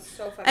amazing. Funny.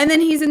 So funny. And then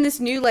he's in this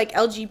new like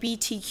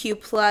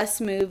LGBTQ plus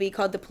movie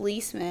called The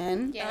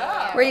Policeman.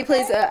 Yeah. Where he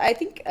plays I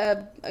think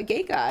a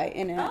gay guy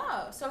in it.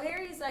 Oh, so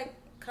Harry's like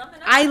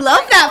coming up. I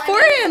love that for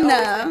him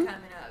though.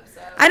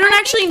 I don't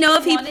actually know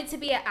if he wanted to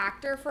be an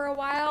actor for a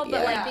while,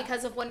 but like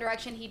because of One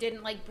Direction, he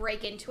didn't like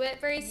break into it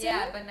very soon.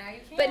 Yeah, but now you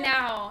can. But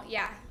now,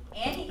 yeah.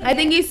 And he can I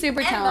think get- he's super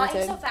and talented.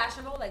 He's so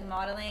fashionable, like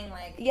modeling,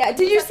 like Yeah, did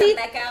he you was at the see-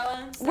 Met Gala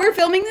and stuff. We're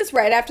filming this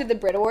right after the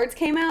Brit Awards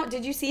came out.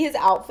 Did you see his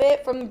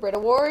outfit from the Brit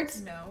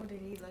Awards? No, did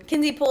he look?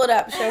 Kinsey, pull it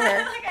up. Show her.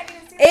 Like, I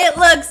didn't see It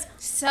looks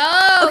So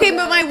okay, good.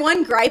 but my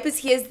one gripe is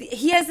he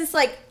has this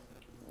like,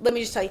 let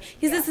me just tell you,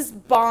 he has this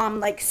bomb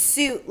like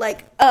suit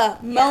like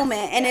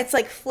moment, and it's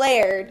like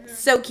flared,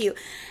 so cute.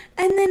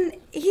 And then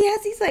he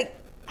has these like,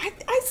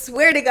 I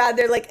swear to God,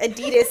 they're like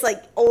Adidas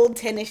like old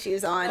tennis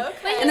shoes on, Okay.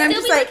 But he's and I'm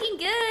still just be like, looking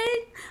good.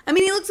 I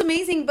mean, he looks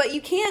amazing, but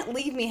you can't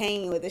leave me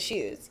hanging with the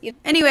shoes.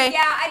 Anyway, Yeah,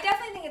 I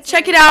definitely think it's.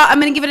 check it out.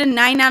 I'm gonna give it a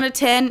 9 out of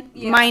 10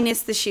 Yeah.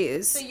 minus the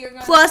shoes, So you're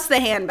going plus the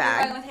You're going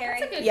handbag. with Harry.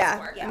 That's a good Yeah,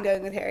 score. I'm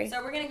going with Harry.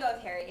 So we're gonna go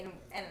with Harry, and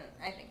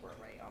I think we're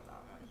right on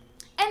that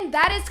one. And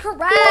that is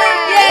correct.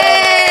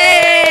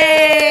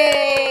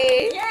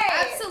 Yay! Yay!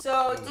 Absolutely.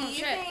 So do Oh, you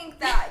shit. think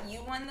that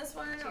you won this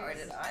one, or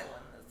did I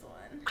win this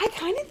one? I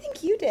kind of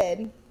think you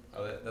did.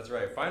 Oh, that's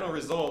right. Final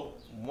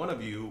result, one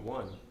of you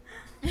won.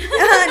 No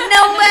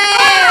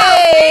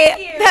way! thank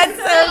you. That's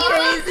So so You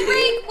will crazy.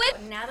 break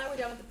with Now that we're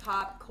done with the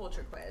pop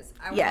culture quiz,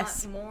 I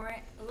Yes. want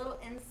a little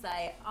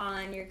insight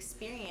on your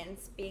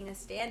experience being a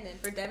stand-in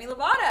for Demi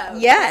Lovato.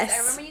 Yes.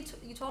 Because I remember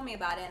you told me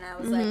about it, and I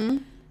was Mhm.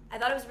 like, I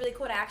thought it was really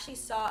cool. And I actually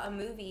saw a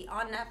movie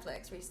on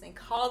Netflix recently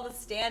called The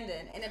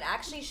Stand-In, and it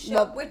actually showed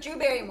Well, with Drew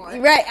Barrymore.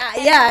 Right,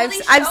 And yeah, it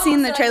really I've seen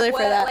shows, the like, trailer for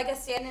what, that. Like a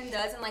stand-in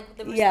does, and like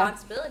the Yeah.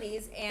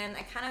 responsibilities. And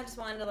I kind of just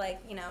wanted to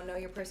know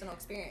your personal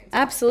experience.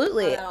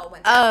 Absolutely. How that all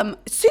went down.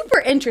 Super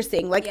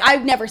interesting. Like, Yeah.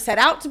 I've never set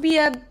out to be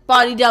a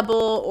body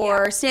double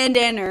or Yeah.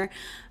 stand-in or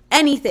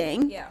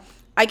anything. Yeah.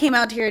 I came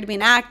out here to be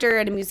an actor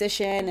and a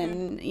musician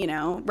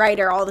and,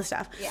 writer, all the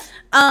stuff. Yeah.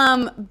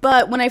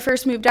 But when I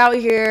first moved out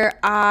here,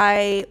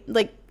 I,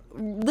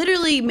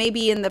 literally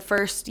maybe in the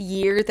first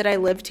year that I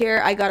lived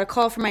here, I got a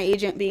call from my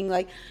agent being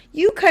like,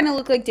 you kind of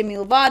look like Demi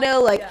Lovato.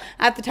 Like, Yeah.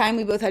 at the time,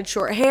 we both had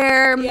short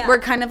hair. Yeah. We're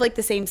kind of,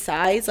 the same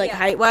size, Yeah.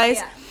 height-wise.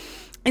 Yeah.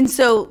 And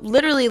so,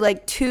 literally,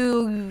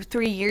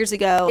 2-3 years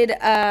ago, I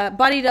did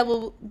body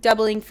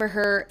doubling for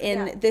her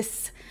in Yeah.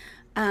 this,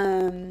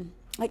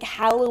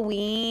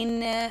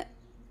 Halloween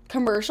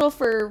commercial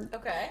for.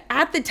 Okay.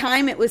 At the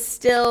time, it was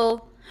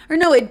still, or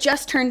no, it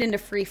just turned into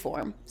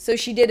Freeform. So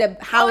she did a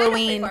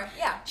Halloween. Freeform,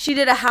 yeah. She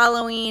did a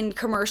Halloween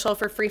commercial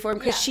for Freeform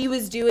because Yeah. she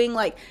was doing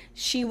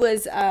she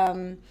was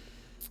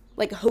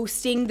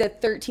hosting the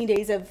 13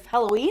 days of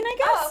Halloween, I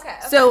guess. Oh, okay,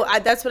 okay. So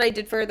that's what I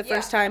did for her the Yeah,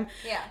 first time.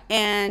 yeah.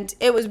 And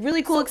it was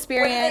really cool What did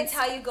experience. they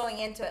tell you going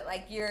into it?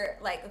 You're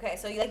okay,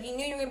 so you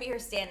knew you were gonna be her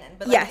stand-in,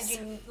 but Yes. did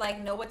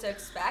you know what to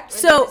expect? Or did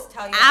So they just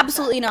tell you what to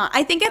absolutely expect? not.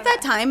 I think at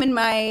that time in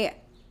my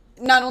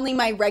not only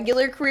my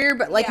regular career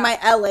but Yeah. my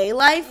LA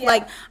life,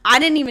 Yeah. I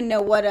didn't even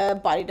know what a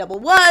body double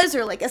was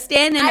or a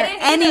stand-in I or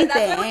didn't either. anything.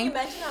 That's why when you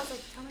mentioned, I was like,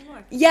 tell me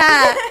more.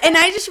 Yeah, and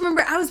I just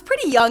remember I was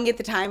pretty young at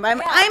the time. I'm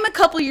Yeah. a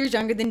couple years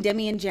younger than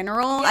Demi in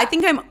general. Yeah. I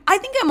think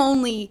I'm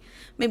only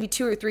maybe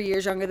 2 or 3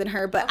 years younger than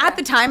her, but Okay. at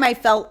the time I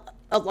felt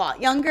a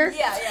lot younger.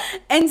 Yeah, yeah.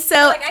 And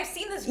so I've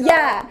seen this girl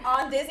Yeah.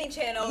 on Disney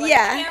Channel,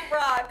 Yeah. Camp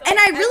Rock. and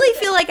I really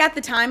everything. feel like at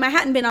the time I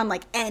hadn't been on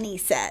any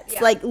sets,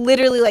 Yeah.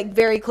 literally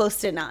very close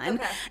to none.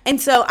 Okay. And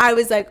so I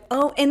was like,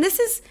 oh, and this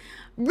is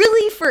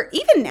really for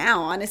even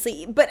now,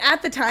 honestly. But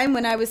at the time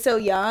when I was so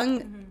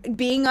young,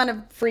 being on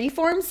a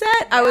freeform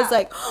set, I was Yeah.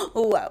 like,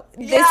 whoa,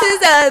 this Yeah.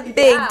 is a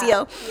big Yeah.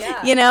 deal,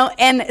 Yeah.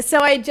 And so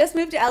I just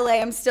moved to LA.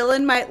 I'm still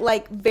in my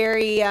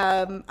very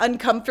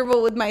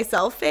uncomfortable with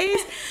myself phase.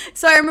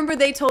 So I remember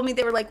they told me,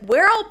 they were like,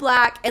 wear all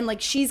black, and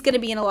she's gonna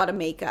be in a lot of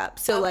makeup,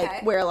 so Okay.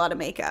 wear a lot of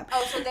makeup.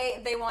 Oh, so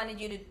they wanted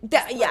you to.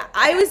 Yeah,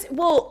 I was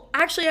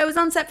I was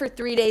on set for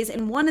 3 days,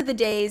 and one of the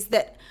days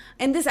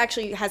and this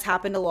actually has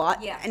happened a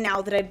lot. Yeah. And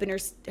now that I've been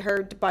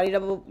her body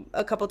double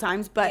a couple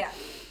times, but Yeah.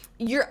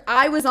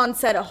 I was on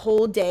set a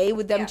whole day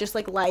with them Yeah. just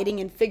lighting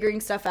and figuring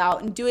stuff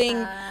out and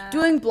doing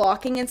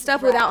blocking and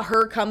stuff Right. without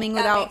her coming,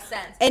 That without makes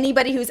sense.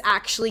 anybody who's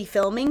actually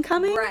filming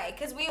coming. Right,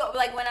 because we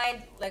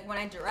when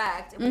I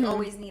direct, we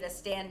always need a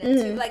stand-in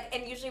too.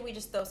 And usually we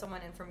just throw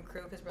someone in from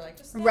crew because we're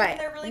just stand Right,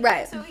 there really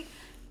right. quick.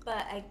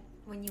 But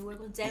when you work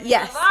with Demi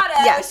Yes,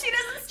 Lovato, yes. she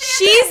doesn't stand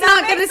She's in. not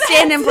That going to makes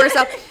stand in sense. for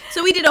herself.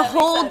 So we did a That makes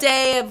whole sense.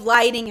 day of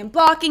lighting and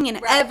blocking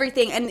and Right.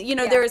 everything. And,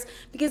 Yeah. there was,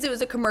 because it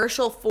was a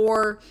commercial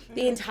for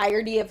the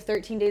entirety of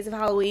 13 Days of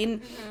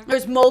Halloween,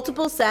 there's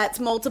multiple sets,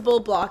 multiple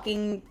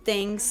blocking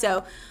things.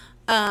 So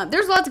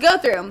there's a lot to go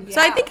through.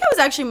 So I Yeah. think I was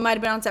actually might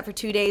have been on set for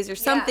 2 days or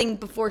something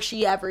before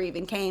she ever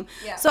even came.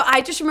 Yeah. So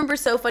I just remember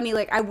so funny,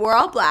 I wore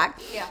all black.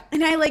 Yeah.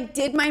 And I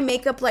did my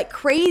makeup like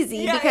crazy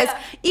Yeah, because yeah.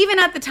 even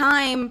at the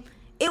time,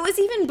 it was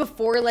even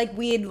before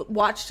we had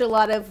watched a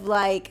lot of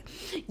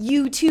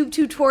YouTube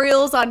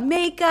tutorials on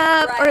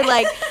makeup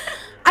Right. or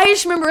I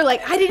just remember I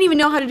didn't even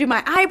know how to do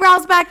my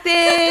eyebrows back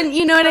then.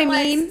 You know what I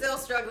mean? Still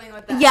struggling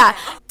with that. Yeah.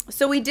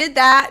 So we did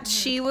that.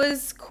 She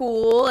was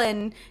cool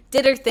and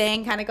did her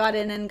thing, kind of got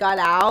in and got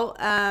out.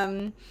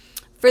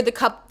 for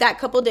that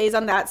couple days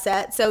on that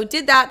set. So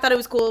did that, thought it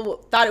was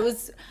cool,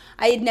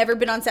 I had never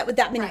been on set with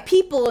that many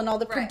people and all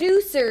the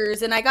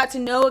producers, and I got to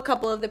know a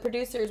couple of the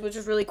producers, which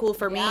was really cool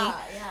for me. Yeah.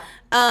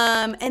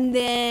 And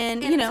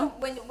then, so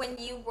when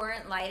you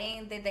weren't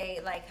lighting, did they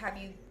like have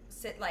you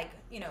sit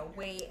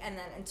wait and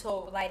then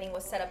until lighting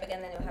was set up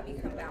again, then they'll have you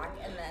come back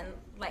and then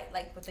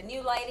like with the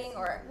new lighting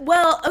or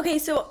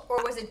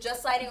or was it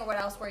just lighting or what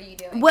else were you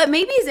doing? What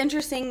maybe is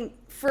interesting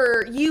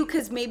for you,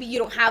 because maybe you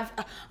don't have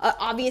an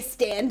obvious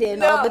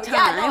stand-in all the time.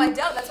 Yeah, no, I don't.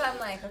 That's why I'm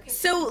like, okay.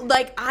 So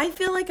like I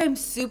feel like I'm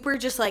super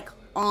just like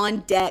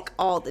on deck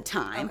all the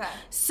time. Okay.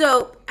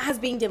 So as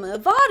being Demi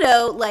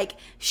Lovato, like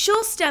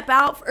she'll step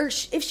out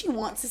if she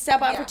wants to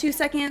step out for 2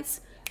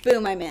 seconds,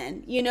 boom, I'm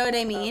in. You know what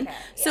I mean? Okay,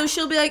 So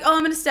she'll be like, oh, I'm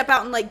going to step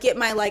out and like get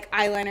my like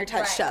eyeliner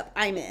touched up.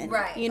 I'm in.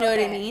 Right. You know what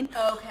I mean?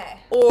 Okay.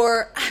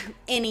 Or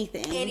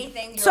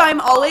anything. So I'm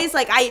always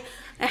like, I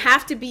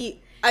have to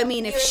be, I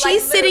mean, if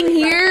she's sitting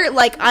here,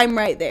 like I'm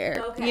right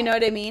there. Okay. You know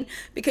what I mean?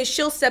 Because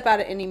she'll step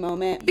out at any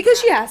moment because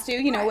she has to,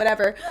 you know,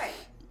 whatever. Right.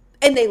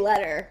 And they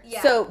let her.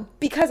 Yeah. So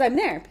because I'm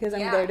there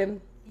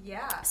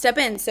Yeah. to step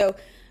in. So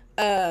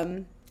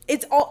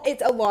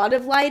it's a lot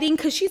of lighting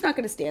because she's not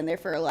going to stand there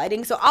for a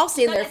lighting. So I'll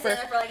stand there for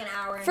like an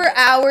hour. For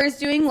hours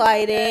doing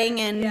lighting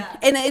and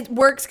it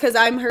works because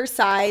I'm her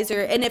size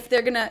and if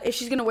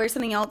she's gonna wear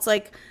something else,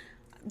 like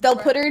they'll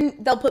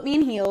put me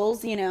in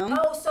heels, you know.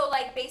 Oh, so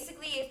like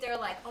basically if they're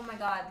like, oh my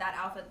god, that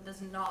outfit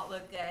does not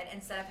look good,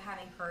 instead of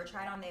having her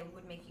try it on, they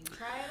would make you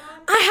try it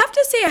on? I have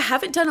to say I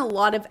haven't done a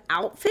lot of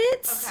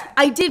outfits. Okay.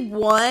 I did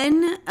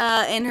one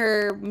in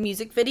her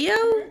music video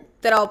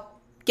that I'll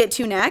get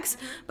to next.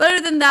 But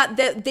other than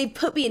that, they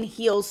put me in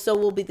heels, so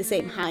we'll be the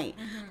same height.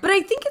 But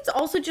I think it's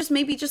also just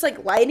maybe just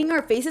like lighting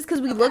our faces because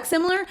we look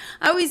similar.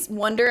 I always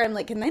wonder, I'm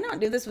like, can they not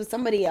do this with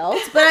somebody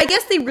else? But I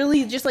guess they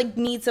really just like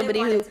need somebody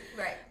who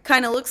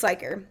kind of looks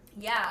like her.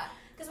 Yeah,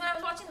 because when I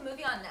was watching the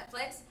movie on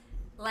Netflix,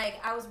 like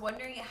I was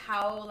wondering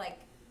how like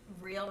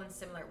real and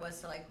similar it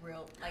was to like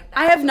real like that.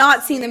 I have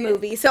not seen the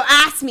movie, so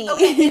ask me.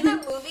 Okay, in the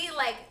movie,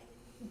 like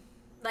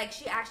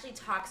she actually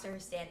talks to her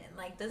stand-in.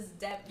 Like, did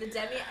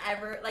Demi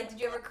ever, like, did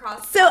you ever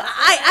cross? So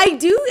I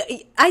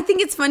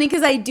think it's funny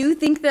because I do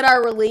think that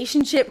our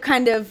relationship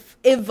kind of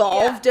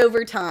evolved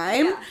over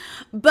time. Yeah.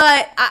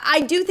 But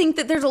I do think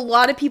that there's a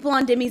lot of people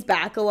on Demi's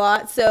back a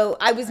lot. So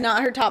I was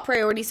not her top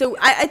priority. So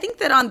I think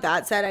that on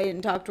that set, I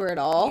didn't talk to her at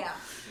all. Yeah.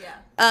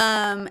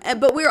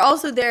 But we were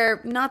also there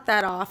not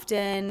that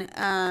often.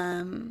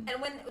 And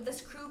when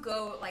this crew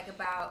go like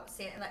about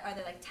saying like, are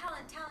they like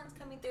talent's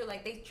coming through?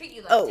 Like they treat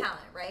you like talent,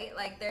 right?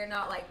 Like they're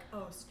not like,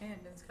 oh,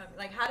 stand-in's coming.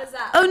 Like how does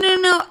that? Oh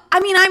no. I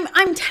mean,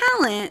 I'm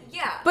talent.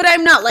 Yeah. But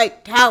I'm not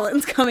like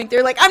talent's coming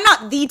through. Like I'm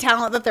not the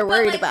talent that they're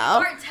worried about.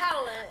 You are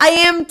talent. I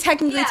am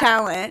technically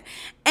talent.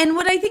 And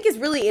what I think is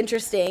really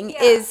interesting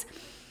is.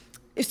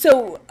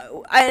 So,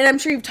 and I'm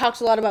sure you've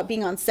talked a lot about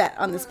being on set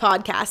on this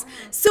podcast.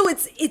 So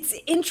it's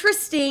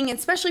interesting,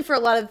 especially for a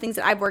lot of the things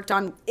that I've worked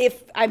on.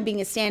 If I'm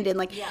being a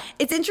stand-in,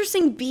 it's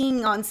interesting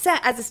being on set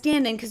as a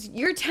stand-in because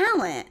you're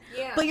talent,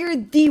 but you're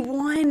the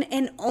one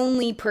and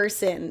only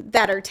person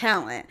that are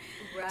talent.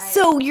 Right.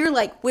 So you're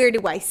like, where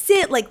do I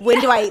sit? Like,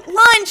 when do I eat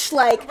lunch?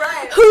 Like,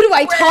 who do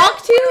I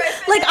talk to?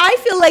 Like, I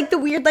feel like the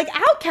weird, like,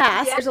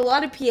 outcast. Yeah. There's a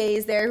lot of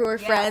PAs there who are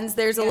friends.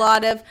 There's a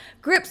lot of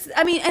grips.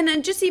 I mean, and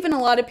then just even a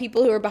lot of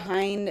people who are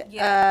behind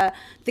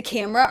the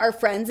camera are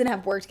friends and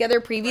have worked together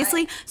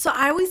previously. Right. So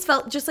I always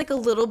felt just like a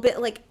little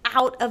bit like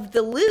out of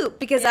the loop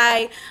because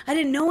I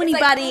didn't know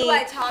anybody.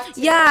 Like, who do I talk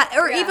to? Yeah,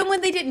 or even when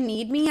they didn't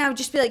need me, I would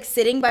just be like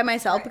sitting by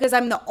myself because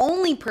I'm the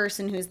only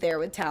person who's there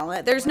with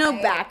talent. There's no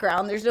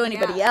background. There's no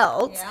anybody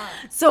else. Yeah.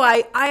 So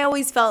I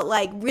always felt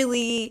like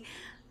really,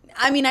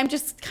 I mean, I'm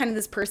just kind of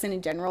this person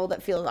in general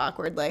that feels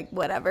awkward, like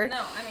whatever.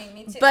 No, I mean,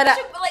 me too. But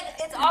like,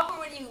 it's awkward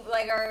when you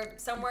like are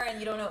somewhere and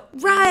you don't know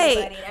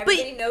anybody.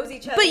 Everybody knows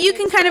each other. But you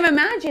can kind of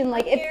imagine,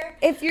 like,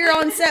 if you're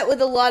on set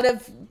with a lot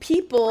of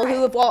people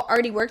who have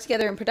already worked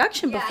together in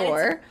production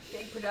before. And it's a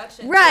big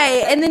production.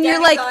 Right, and then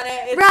you're like,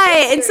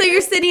 and so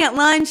you're sitting at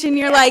lunch and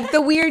you're like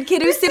the weird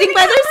kid who's sitting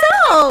by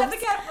themselves.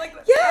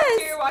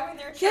 You're walking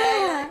their tray.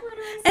 Yeah.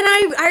 And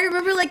I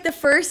remember like the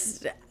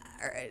first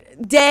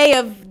day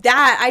of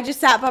that, I just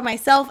sat by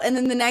myself, and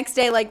then the next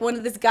day, like one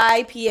of this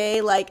guy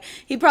PA, like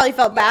he probably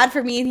felt bad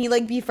for me, and he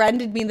like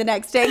befriended me the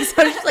next day.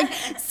 So I was just like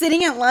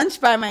sitting at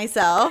lunch by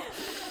myself.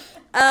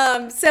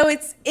 So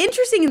it's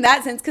interesting in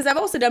that sense because I've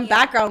also done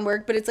background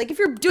work, but it's like if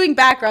you're doing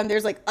background,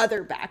 there's like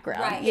other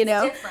background, you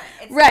know? It's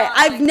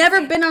I've like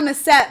never been on a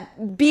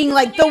set being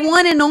like the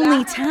one and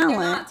only talent.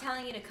 They're not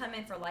telling you to come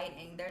in for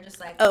lighting. They're just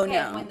like,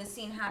 when the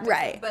scene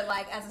happens. But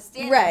like as a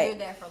stand-in, you're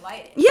there for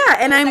lighting. Yeah,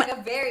 and I'm like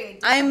a very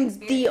I'm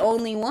experience. The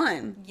only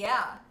one.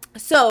 Yeah.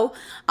 So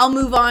I'll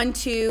move on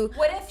to.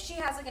 What if she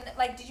has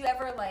like did you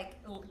ever like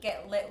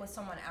get lit with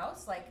someone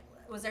else? Like,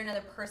 was there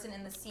another person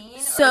in the scene, or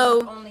was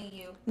it only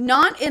you?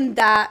 Not in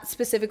that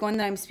specific one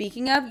that I'm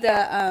speaking of,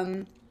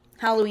 the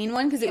Halloween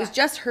one, because it was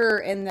just her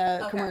in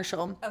the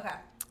commercial. Okay.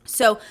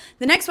 So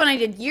the next one I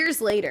did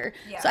years later.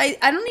 Yeah. So I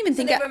don't even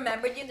think they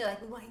remembered you. They're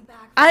like, we want you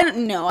back. I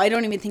don't know. I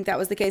don't even think that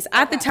was the case.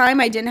 At the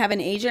time, I didn't have an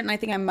agent, and I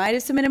think I might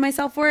have submitted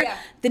myself for it. Yeah.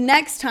 The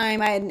next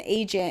time, I had an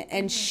agent,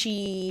 and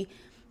she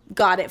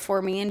got it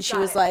for me, and she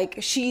was like,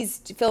 she's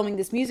filming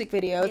this music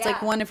video. It's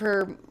like one of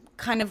her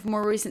kind of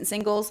more recent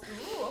singles.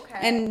 Ooh, okay.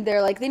 And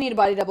they're like, they need a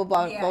body double,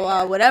 blah, blah,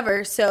 blah,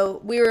 whatever. So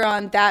we were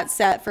on that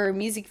set for a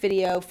music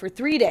video for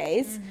 3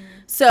 days.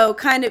 So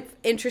kind of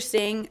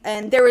interesting.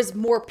 And there was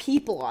more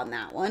people on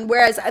that one.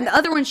 Whereas on the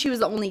other one, she was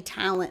the only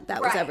talent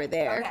that was ever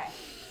there.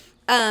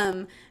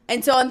 Okay.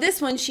 And so on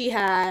this one, she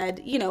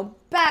had,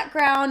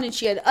 background, and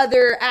she had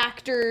other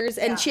actors,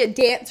 and she had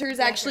dancers.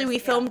 Actually, we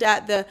filmed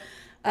at the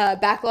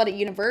back lot at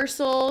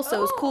Universal, so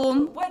it was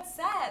cool. What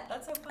set?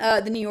 That's so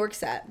fun. The New York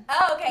set.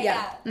 Oh, okay,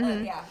 Yeah.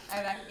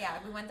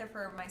 We went there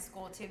for my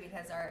school too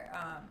because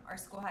our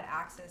school had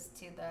access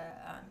to the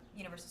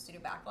Universal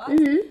Studio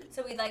backlot.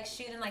 So we'd like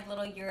shoot in like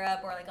little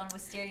Europe or like on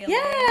Wisteria.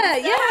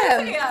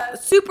 Yeah.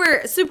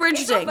 Super, super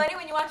It's interesting. so funny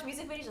when you watch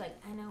music videos, you're like,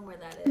 I know where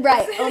that is.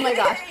 Right. Oh my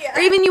gosh. Or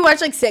even you watch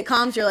like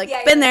sitcoms, you're like,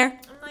 been there.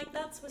 I'm like,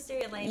 that's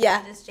Wisteria Lane. Yeah.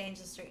 And just change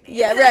the street name.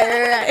 Yeah.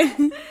 Right.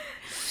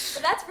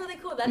 But that's really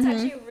cool. That's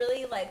actually a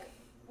really like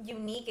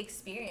unique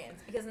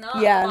experience because not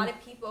a lot of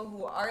people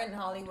who are in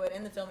Hollywood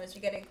in the film industry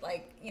get to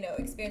like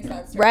experience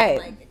that certain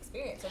like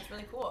experience. So it's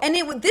really cool.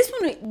 And this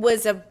one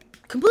was a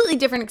completely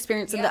different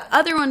experience than the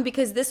other one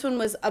because this one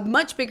was a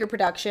much bigger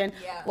production.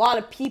 A lot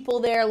of people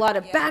there, a lot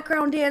of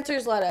background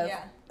dancers, a lot of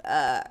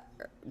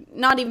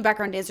not even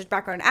background dancers,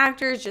 background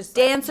actors, just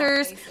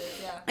dancers.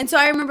 And so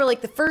I remember like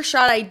the first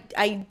shot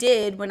I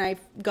did when I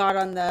got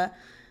on the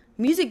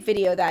music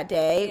video that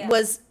day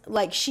was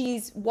like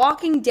she's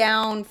walking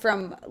down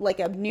from like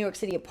a New York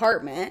City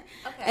apartment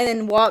and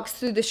then walks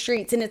through the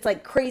streets, and it's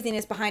like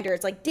craziness behind her.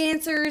 It's like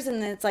dancers,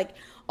 and then it's like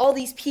all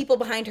these people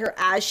behind her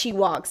as she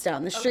walks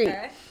down the street.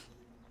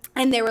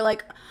 And they were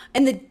like,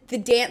 and the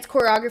dance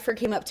choreographer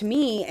came up to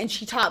me and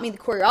she taught me the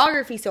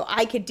choreography so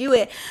I could do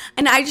it.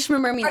 And I just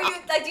remember, Are you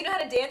like, do you know how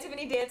to dance? Have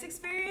any dance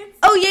experience?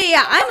 Oh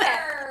yeah.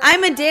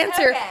 I'm a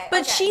dancer,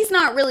 but she's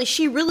not really.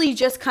 She really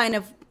just kind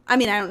of. I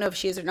mean, I don't know if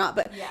she is or not,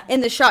 but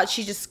in the shot,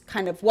 she just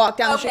kind of walked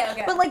down the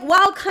street. But, like,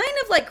 while kind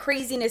of, like,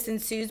 craziness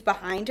ensues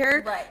behind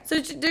her. So,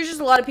 there's just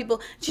a lot of people.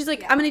 She's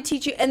like, I'm going to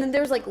teach you. And then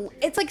there's, like,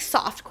 it's, like,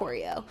 soft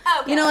choreo.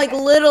 Like,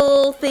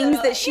 little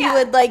things that she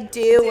would, like,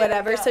 do,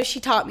 whatever. So,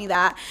 she taught me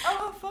that.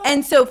 Oh, fun.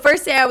 And so,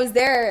 first day I was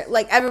there,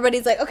 like,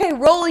 everybody's like, okay,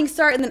 rolling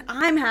start. And then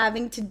I'm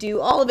having to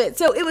do all of it.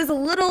 So, it was a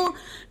little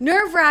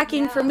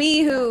nerve-wracking for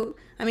me who...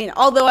 I mean,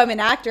 although I'm an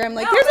actor, I'm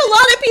like, there's a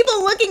lot of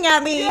people looking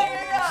at me.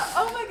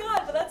 Oh my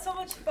god, but that's so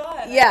much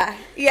fun.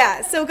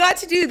 Yeah. So got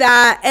to do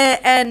that,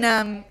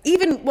 and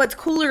even what's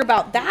cooler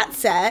about that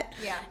set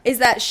is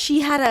that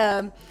she had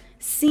a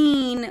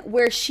scene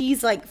where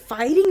she's like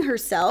fighting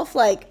herself,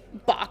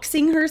 like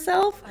boxing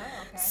herself.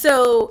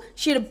 So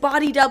she had a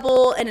body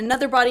double and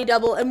another body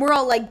double, and we're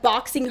all like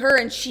boxing her,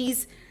 and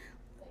she's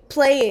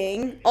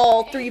playing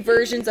all 3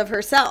 versions of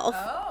herself.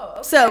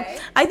 So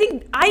I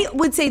think I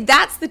would say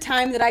that's the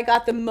time that I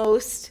got the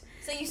most.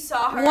 So you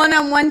saw her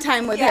one-on-one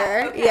time with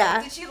her. Okay.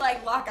 Yeah. Did she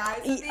like lock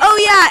eyes with you?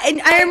 Oh yeah,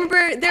 and I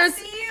remember there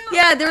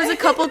was a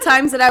couple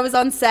times that I was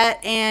on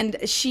set and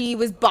she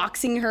was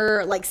boxing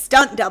her like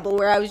stunt double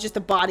where I was just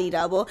a body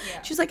double.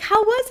 She was like, "How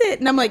was it?"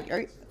 And I'm like,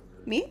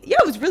 me? Yeah,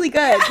 it was really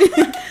good.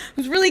 It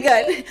was really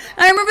good. And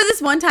I remember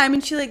this one time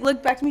and she like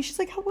looked back to me. She's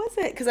like, "How was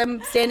it?" Because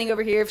I'm standing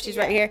over here if she's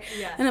right here.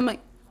 And I'm like,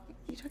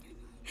 "Are you talking?"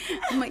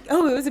 I'm like,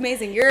 oh, it was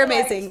amazing. You're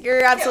amazing.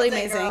 You're absolutely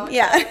amazing.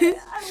 Yeah. I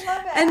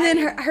love it. And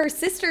then her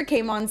sister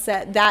came on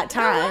set that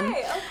time.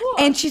 Oh,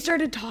 cool. And she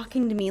started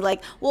talking to me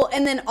like,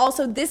 and then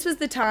also this was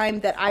the time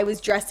that I was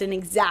dressed in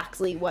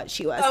exactly what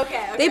she was.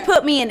 Okay. They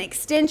put me in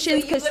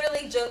extensions. So you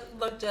literally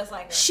looked just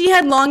like her. She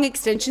had long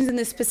extensions in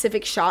this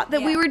specific shot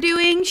that we were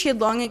doing. She had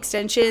long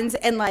extensions,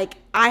 and like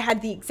I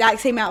had the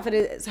exact same outfit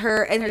as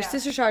her, and her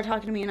sister started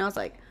talking to me, and I was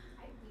like,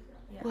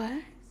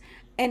 what?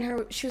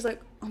 And she was like,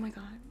 oh my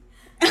God.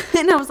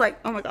 And I was like,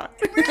 oh my God.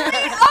 Really?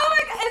 Oh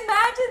my God.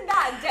 Imagine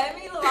that.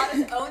 Demi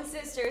Lavato'S own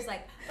sister is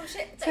like, oh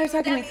shit. Starts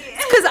talking to me.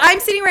 Because I'm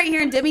sitting right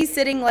here and Demi's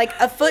sitting like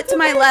a foot to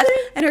my left,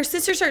 and her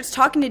sister starts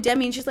talking to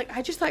Demi, and she's like,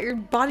 I just thought your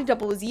body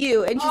double was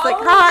you. And she's like,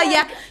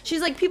 yeah.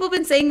 She's like, people have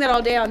been saying that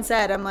all day on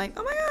set. I'm like,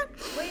 oh my God.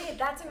 Wait,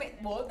 that's amazing.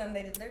 Well, then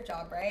they did their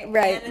job, right?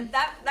 Right. And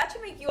that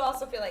should make you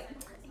also feel like,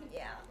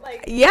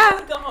 like, yeah. I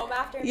would go home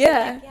after and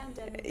yeah. be like, I'm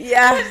Demi.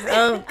 Yeah.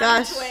 Oh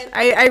gosh.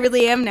 I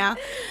really am now.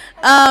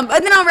 And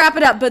then I'll wrap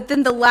it up. But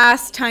then the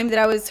last time that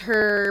I was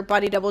her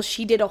body double,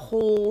 she did a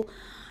whole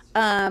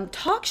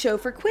talk show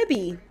for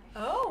Quibi.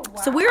 Oh,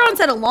 wow. So we were on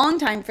set a long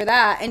time for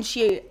that, and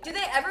she. Do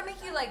they ever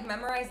make you like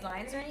memorize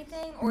lines or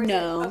anything? Or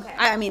No. Okay.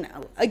 I mean,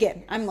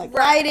 again, I'm like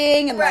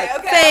writing and like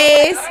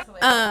okay. face.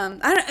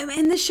 I don't.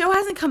 And the show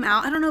hasn't come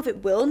out. I don't know if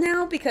it will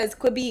now because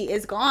Quibi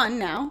is gone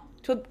now.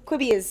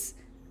 Quibi is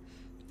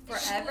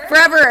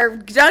forever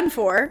done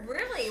for.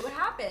 Really? What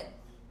happened?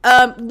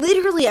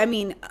 Literally, I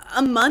mean,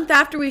 a month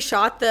after we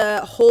shot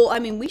the whole, I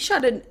mean, we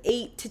shot an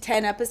 8 to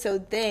 10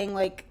 episode thing,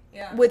 like,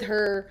 with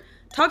her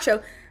talk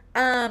show.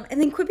 And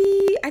then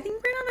Quibi, I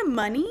think, ran out of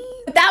money.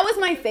 That was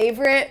my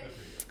favorite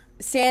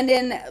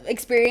stand-in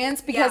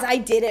experience because I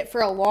did it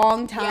for a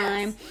long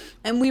time,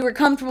 and we were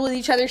comfortable with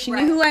each other. She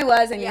knew who I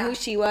was, I knew who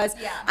she was.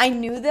 I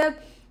knew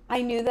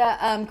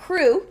the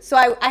crew, so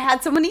I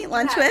had someone to eat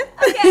lunch with.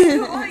 Okay,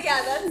 cool.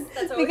 Yeah,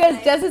 that's because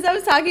nice. just as I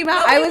was talking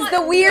about, I was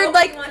the weird,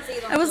 like,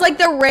 I was like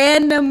the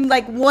random,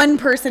 like, one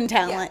person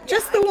talent.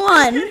 Just the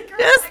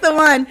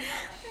one.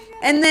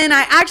 And then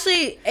I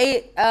actually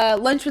ate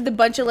lunch with a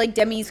bunch of, like,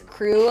 Demi's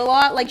crew a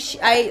lot. Like,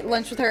 I ate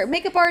lunch with her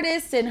makeup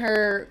artist and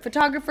her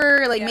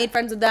photographer, like, made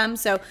friends with them.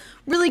 So,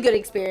 really good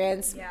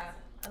experience. Yeah.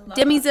 I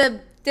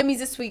love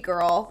Demi's a sweet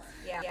girl.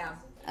 Yeah.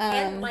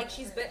 And, like,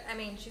 she's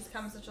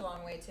come such a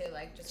long way, too.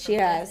 Like, just she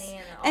has.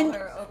 Disney and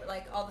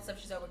all the stuff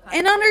she's overcome.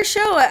 And on her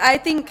show, I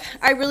think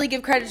I really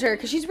give credit to her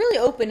because she's really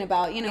open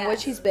about,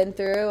 what she's been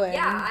through. And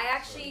I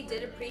actually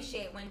did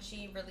appreciate when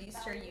she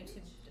released her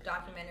YouTube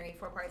documentary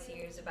 4-part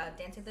series about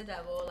dancing with the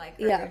devil, like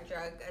her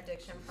drug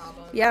addiction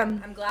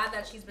problem. I'm glad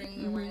that she's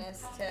bringing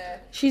awareness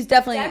to she's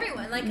definitely to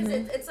everyone, like, because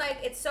it's like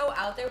it's so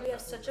out there. We have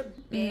such a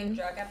big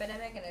drug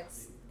epidemic, and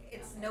it's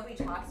nobody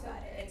talks about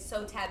it. It's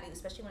so taboo,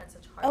 especially when it's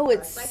such hard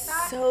it's like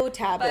that. so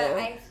taboo. But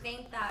I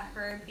think that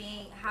her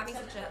having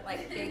such a,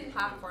 like, big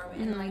platform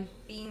and, like,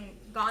 having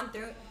gone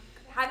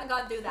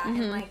through that,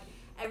 and, like,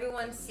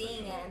 everyone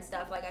seeing it and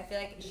stuff, like, I feel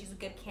like she's a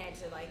good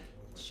candidate to, like,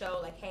 show,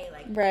 like, hey,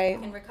 like, you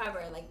can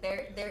recover. Like,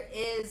 there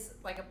is,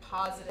 like, a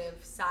positive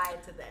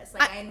side to this.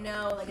 Like, I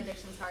know, like,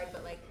 addiction's hard,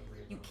 but, like,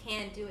 you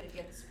can do it if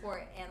you have the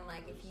support, and,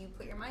 like, if you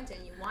put your mind to it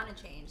and you want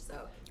to change.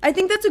 So I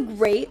think that's a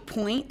great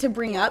point to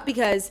bring up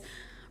because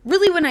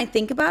really when I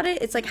think about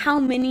it, it's like how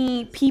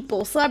many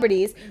people,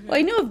 celebrities, well,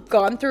 I know have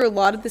gone through a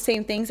lot of the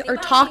same things, are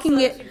talking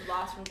it,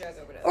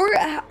 or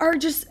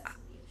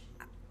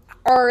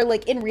are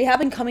like in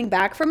rehab and coming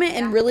back from it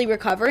and really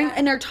recovering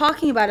and are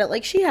talking about it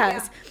like she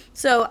has.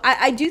 So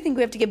I do think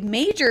we have to give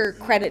major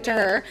credit to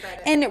her.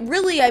 And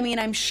really, I mean,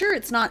 I'm sure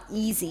it's not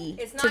easy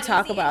to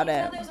talk about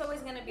it. There's always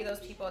going to be those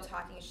people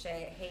talking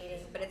shit,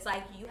 hating, but it's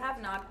like you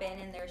have not been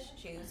in their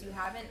shoes.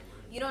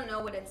 You don't know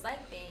what it's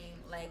like being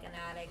like an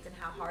addict and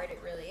how hard it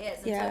really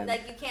is. And so,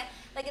 like, you can't,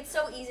 like, it's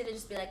so easy to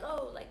just be like,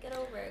 oh, like, get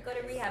over it, go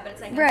to rehab. But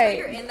it's like, until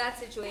you're in that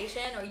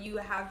situation or you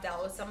have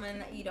dealt with someone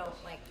that you don't,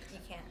 like, you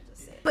can't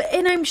just sit. But,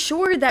 and I'm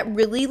sure that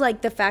really,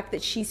 like, the fact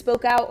that she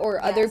spoke out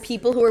or other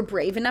people who are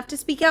brave enough to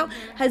speak out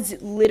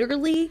has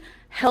literally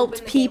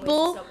helped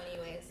people.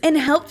 And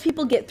helped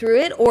people get through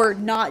it or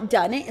not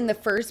done it in the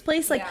first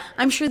place. Like,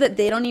 I'm sure that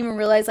they don't even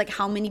realize, like,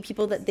 how many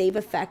people that they've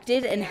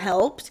affected and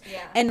helped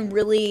and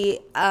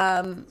really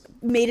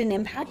made an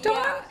impact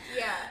on.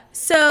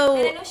 So,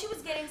 and I know she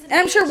was getting some and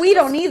I'm sure we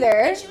don't either.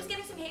 And she was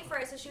getting some hate for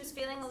it, so she was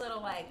feeling a little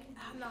like,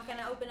 I'm not going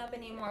to open up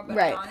anymore. But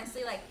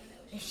honestly, like,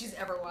 if she's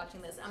ever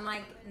watching this, I'm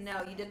like,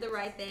 no, you did the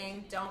right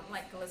thing. Don't,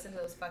 like, listen to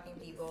those fucking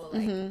people.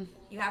 Like,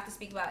 you have to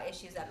speak about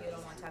issues that people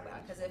don't want to talk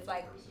about. Because if,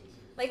 like,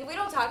 if we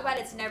don't talk about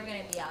it, it's never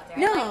going to be out there.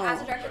 No. And, like,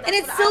 as a director, that's and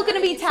it's still going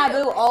to be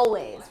taboo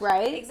always,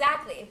 right?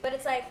 Exactly. But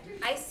it's like,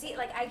 I see,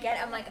 like, I get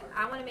it. I'm like,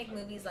 I want to make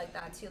movies like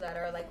that, too, that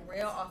are, like,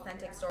 real,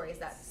 authentic stories,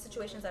 that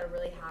situations that are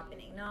really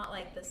happening. Not,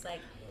 like, this, like,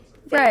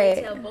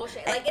 fairy tale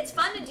bullshit. Like, it's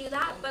fun to do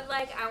that, but,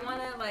 like, I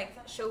want to, like,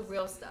 show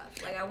real stuff.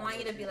 Like, I want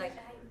you to be like,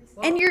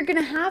 whoa. And you're going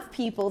to have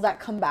people that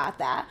combat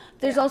that.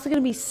 There's also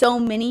going to be so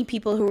many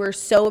people who are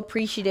so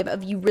appreciative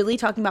of you really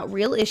talking about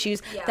real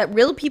issues that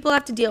real people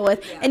have to deal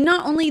with. And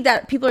not only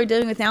that people are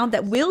dealing with now,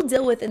 that will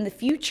deal with in the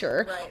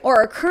future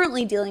or are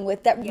currently dealing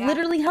with that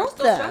literally help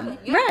them.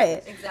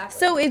 Right. Exactly.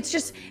 So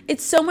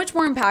it's so much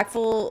more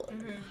impactful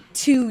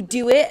to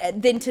do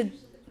it than to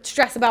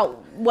stress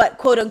about what,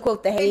 quote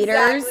unquote, the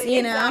haters,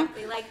 you know?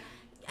 Exactly. Like,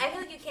 I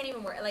feel like you can't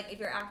even worry, like, if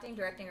you're acting,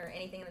 directing, or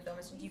anything in the film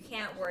industry, you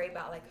can't worry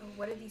about, like, oh,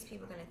 what are these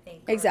people going to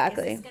think?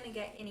 Exactly. Is this going to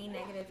get any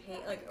negative hate?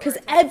 Like, because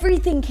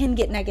everything can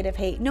get negative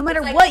hate, no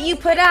matter what you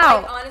put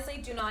out. Like,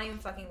 honestly, do not even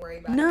fucking worry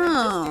about it. No.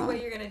 Like, just do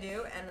what you're going to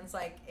do, and it's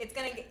like, it's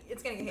going to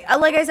get hate.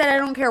 Like I said, I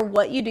don't care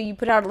what you do. You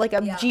put out, like,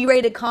 a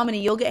G-rated comedy,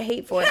 you'll get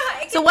hate for it.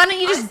 So why don't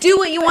you just do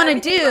what you want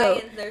to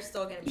do? They're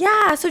still going to be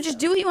so just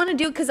do what you want to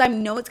do, because I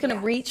know it's going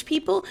to reach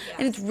people.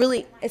 And it's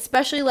really,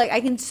 especially, like,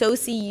 I can so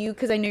see you,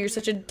 because I know you're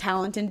such a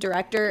talented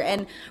director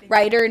and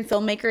writer and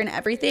filmmaker and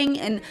everything,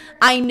 and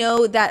I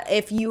know that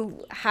if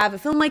you have a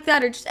film like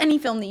that or just any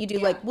film that you do,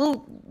 like,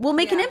 we'll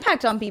make an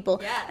impact on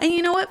people. And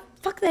you know what,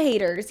 fuck the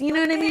haters, you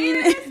know what I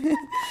mean?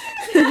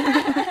 I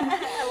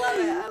love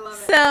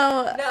it.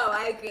 So no,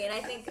 I agree, and I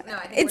think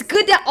it's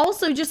good to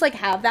also just, like,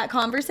 have that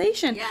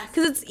conversation,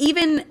 because it's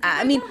even,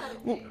 I mean,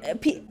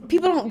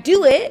 people don't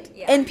do it,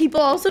 and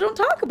people also don't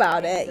talk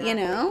about it, you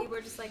know? People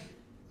are just like,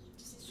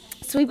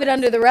 sweep it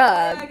under the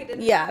rug. It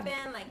didn't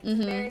happen, like,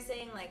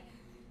 embarrassing, like.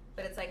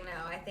 But it's like,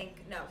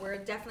 no, we're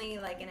definitely,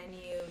 like, in a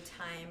new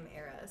time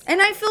era. So.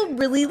 And I feel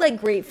really, like,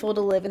 grateful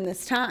to live in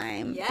this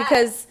time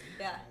because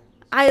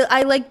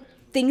I like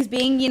things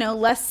being, you know,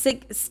 less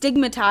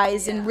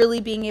stigmatized and really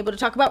being able to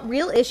talk about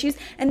real issues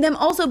and them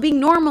also being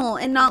normal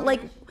and not,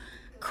 like,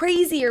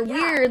 crazy or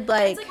weird.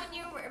 Like, it's like when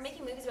you were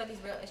making movies about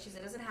these real issues.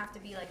 It doesn't have to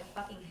be like a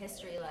fucking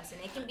history lesson.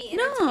 It can be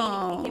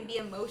entertaining. It can be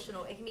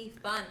emotional. It can be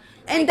fun.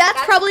 And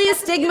that's probably a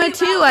stigma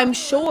too, I'm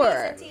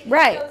sure.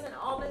 Right. And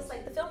all this,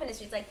 like the film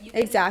industry, it's like you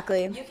can,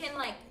 Exactly. You can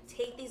like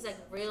take these like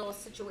real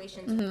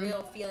situations,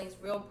 real feelings,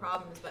 real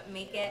problems, but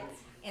make it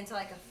into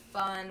like a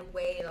fun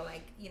way to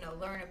like, you know,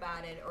 learn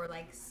about it or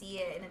like see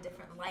it in a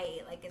different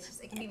light. Like it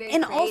can be very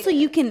and creative. also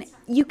you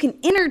can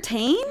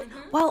entertain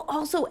while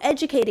also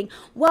educating,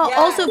 while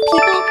also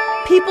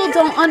people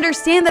don't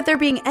understand that they're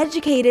being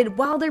educated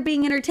while they're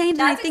being entertained.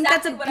 That's and I think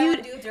exactly that's a what I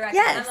would beauty. do directly.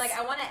 Yes. I'm like,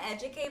 I want to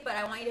educate, but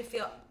I want you to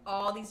feel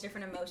all these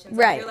different emotions.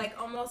 Right. Like, you're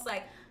like almost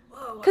like,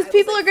 whoa. Because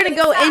people are going to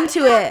go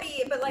into happy,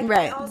 it. but like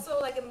Right. I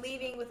also like I'm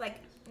leaving with like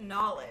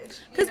knowledge.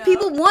 Because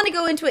people want to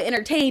go into it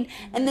entertained,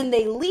 and then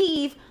they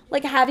leave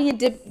like having a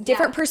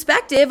different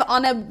perspective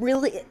on a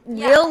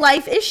real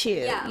life issue.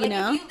 Yeah, you like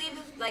know.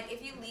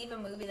 if you leave a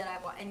movie that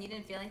I watched and you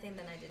didn't feel anything,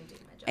 then I didn't do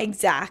my job.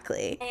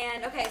 Exactly.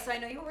 And okay, so I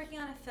know you were working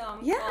on a film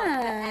called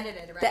Yeah. The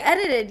Edited, right? The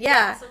Edited,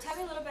 yeah. So tell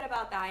me a little bit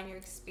about that and your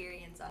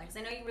experience on it, because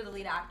I know you were the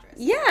lead actress.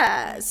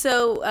 Yeah.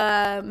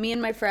 So me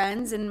and my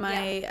friends and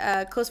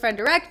my close friend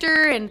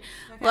director and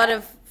a lot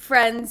of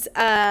friends,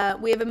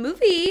 we have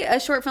a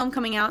short film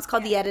coming out. It's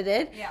called The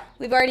Edited. Yeah.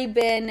 We've already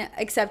been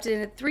accepted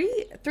in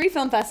three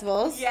film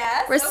festivals.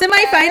 Yes. We're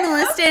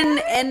semi-finalist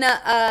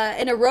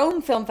in a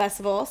Rome Film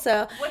Festival.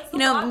 So What's the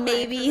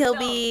maybe logline he'll for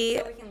the be.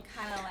 film, so we can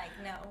kind of like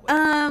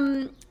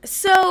know.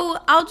 So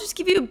I'll just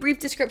give you a brief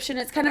description.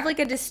 It's kind of like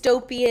a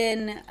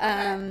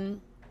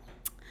dystopian.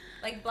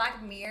 Like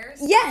Black Mirror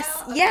style?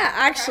 Yes, Okay. yeah,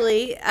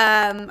 actually.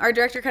 Our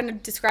director kind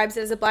of describes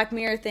it as a Black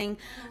Mirror thing.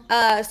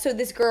 So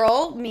this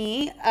girl,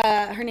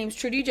 her name's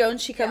Trudy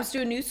Jones, she comes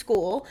to a new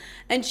school,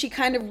 and she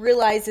kind of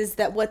realizes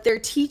that what they're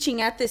teaching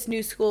at this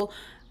new school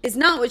is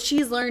not what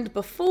she's learned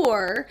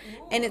before.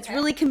 Ooh, and it's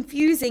really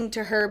confusing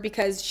to her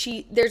because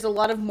there's a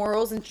lot of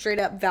morals and straight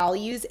up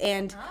values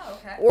and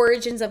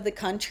origins of the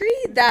country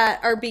that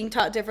are being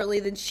taught differently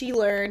than she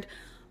learned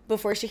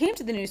before she came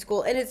to the new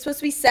school. And it's supposed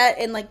to be set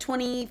in like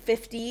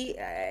 2050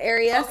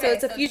 area, so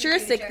it's a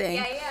futuristic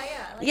thing.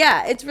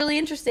 Yeah, it's really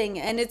interesting,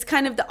 and it's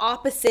kind of the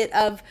opposite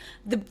of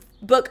the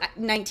book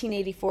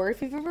 1984,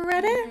 if you've ever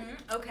read it.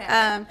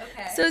 Okay.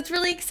 So it's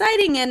really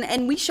exciting,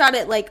 and we shot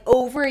it like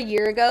over a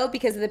year ago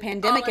because of the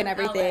pandemic and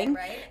everything. LA,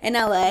 right? In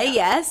LA,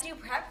 yes. How did you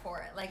prep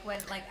for it? Like when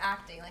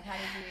acting, like how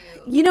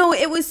did you? You know,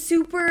 it was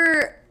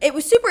super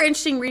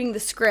interesting reading the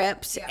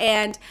script,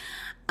 and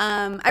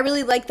I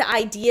really like the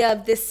idea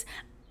of this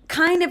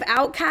kind of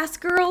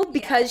outcast girl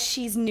because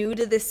she's new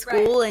to this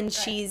school and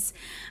she's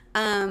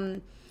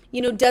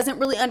doesn't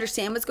really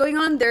understand what's going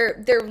on.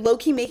 They're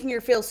low-key making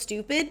her feel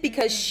stupid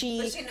because she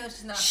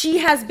knows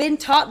she's not has been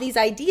taught these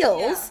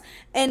ideals,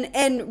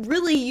 and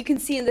really you can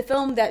see in the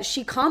film that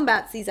she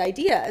combats these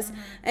ideas,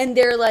 and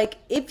they're like,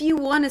 if you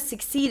want to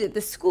succeed at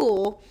the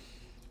school,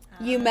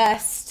 you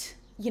must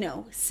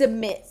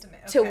submit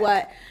to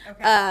what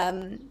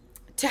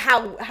to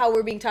how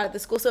we're being taught at the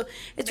school. So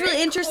it's very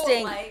really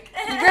interesting.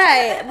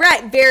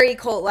 right, very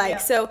cult-like.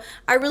 So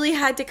I really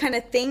had to kind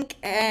of think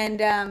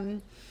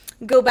and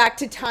go back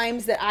to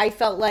times that I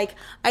felt like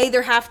I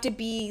either have to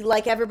be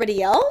like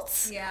everybody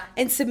else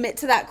and submit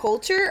to that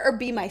culture or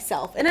be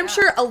myself. And I'm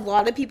sure a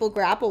lot of people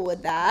grapple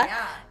with that.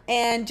 Yeah.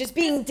 And just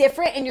being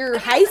different in your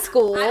high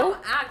school. I don't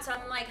act, so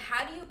I'm like,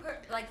 how do you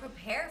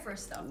prepare for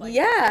stuff like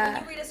that? Like,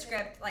 when you read a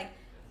script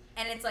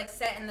and it's like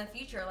set in the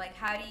future, like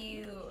how do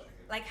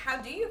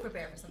you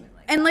prepare for something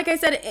like that? And like I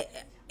said,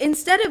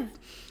 instead of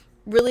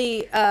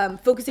really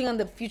focusing on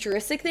the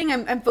futuristic thing,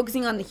 I'm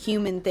focusing on the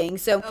human thing.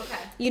 So,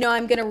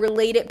 I'm going to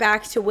relate it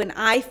back to when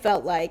I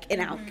felt like an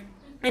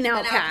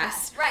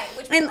outcast. Right,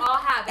 which we all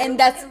have. And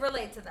that's, can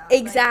relate to that.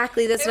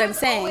 Exactly, that's what I'm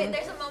saying.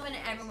 There's a moment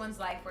in everyone's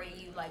life where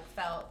you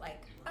felt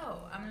like, oh,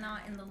 I'm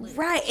not in the loop.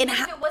 Right. Even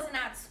if it wasn't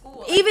at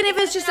school. Even if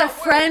it's just a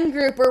friend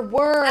group or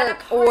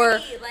work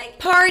or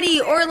party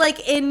or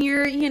like in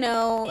your,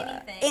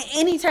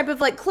 any type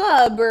of like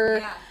club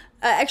or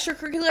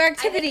extracurricular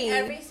activity. I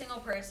think every single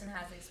person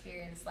has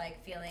experienced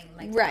like feeling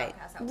like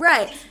outcast at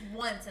least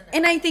once in their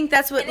and life. I think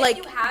that's what and if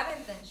you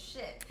haven't, then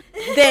shit.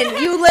 Then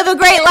you live a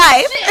great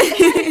life.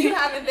 You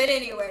haven't been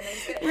anywhere.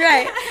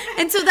 Right.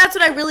 And so that's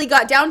what I really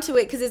got down to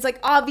it, because it's like,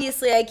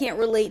 obviously I can't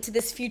relate to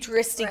this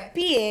futuristic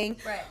being.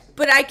 Right.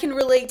 But I can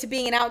relate to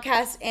being an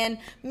outcast and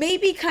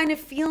maybe kind of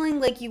feeling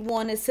like you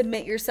want to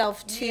submit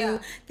yourself to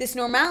this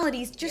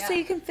normality just so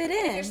you can fit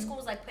in. If your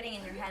school's like putting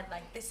in your head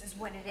like, this is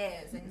what it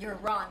is and you're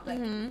wrong, like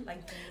do you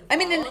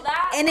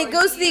and it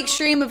goes to the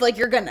extreme of like,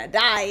 you're gonna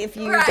die if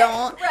you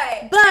don't.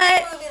 Right.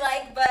 But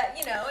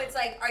it's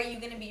like, are you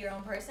gonna be your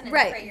own person and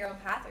create your own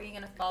path, or are you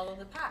gonna follow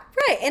the path?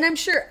 Right. And I'm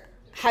sure,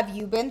 have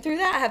you been through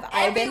that? Have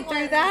I been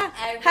through that?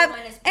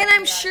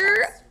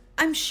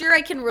 I'm sure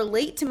I can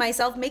relate to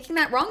myself making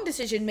that wrong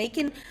decision,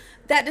 making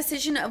that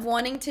decision of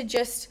wanting to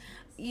just,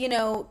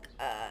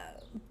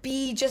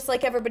 be just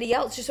like everybody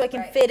else just so I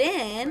can Right. fit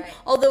in. Right.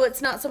 Although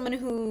it's not someone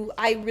who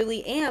I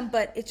really am,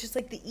 but it's just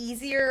like the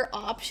easier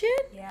option.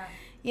 Yeah.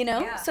 You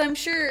know? Yeah. So I'm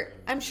sure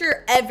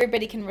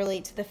everybody can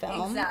relate to the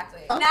film.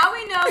 Exactly. Now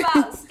we know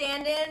about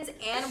stand-ins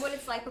and what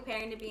it's like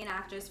preparing to be an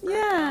actress for a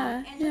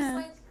Yeah, film, and yeah. just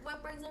like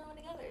what brings everyone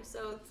together.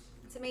 So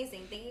it's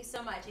amazing. Thank you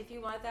so much. If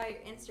you want that, your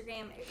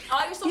Instagram,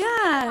 all your social media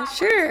Yeah, platforms,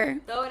 sure.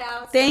 throw it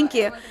out. Thank so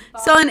you. everyone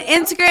can So follow on you.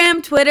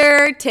 Instagram,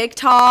 Twitter,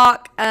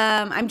 TikTok,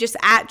 I'm just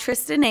at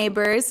Trista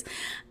Neighbors.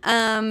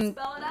 Spell it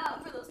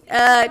out for those people.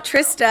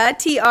 Trista,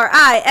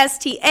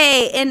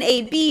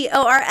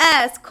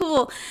 TristaNabors.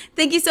 Cool.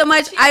 Thank you so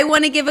much. I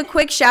want to give a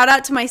quick shout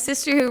out to my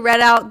sister who read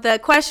out the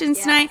questions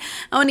tonight.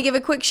 I want to give a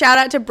quick shout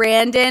out to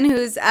Brandon,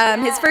 who's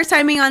his first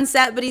time being on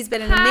set, but he's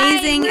been an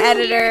amazing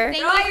editor.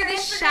 Thank you for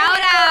the shout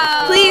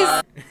out. Please.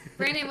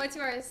 Brandon, what's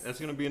yours? That's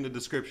gonna be in the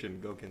description.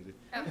 Go, Kinsey.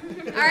 All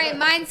right,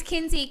 mine's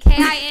Kinsey, Kinsey,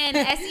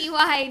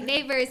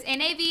 Neighbors,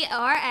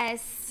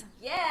 Nabors.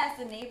 Yes,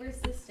 the Neighbor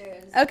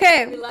Sisters.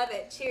 Okay. We love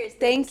it. Cheers.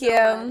 Thank you.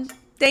 So you.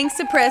 Thanks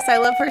to Pris. I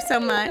love her so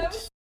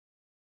much.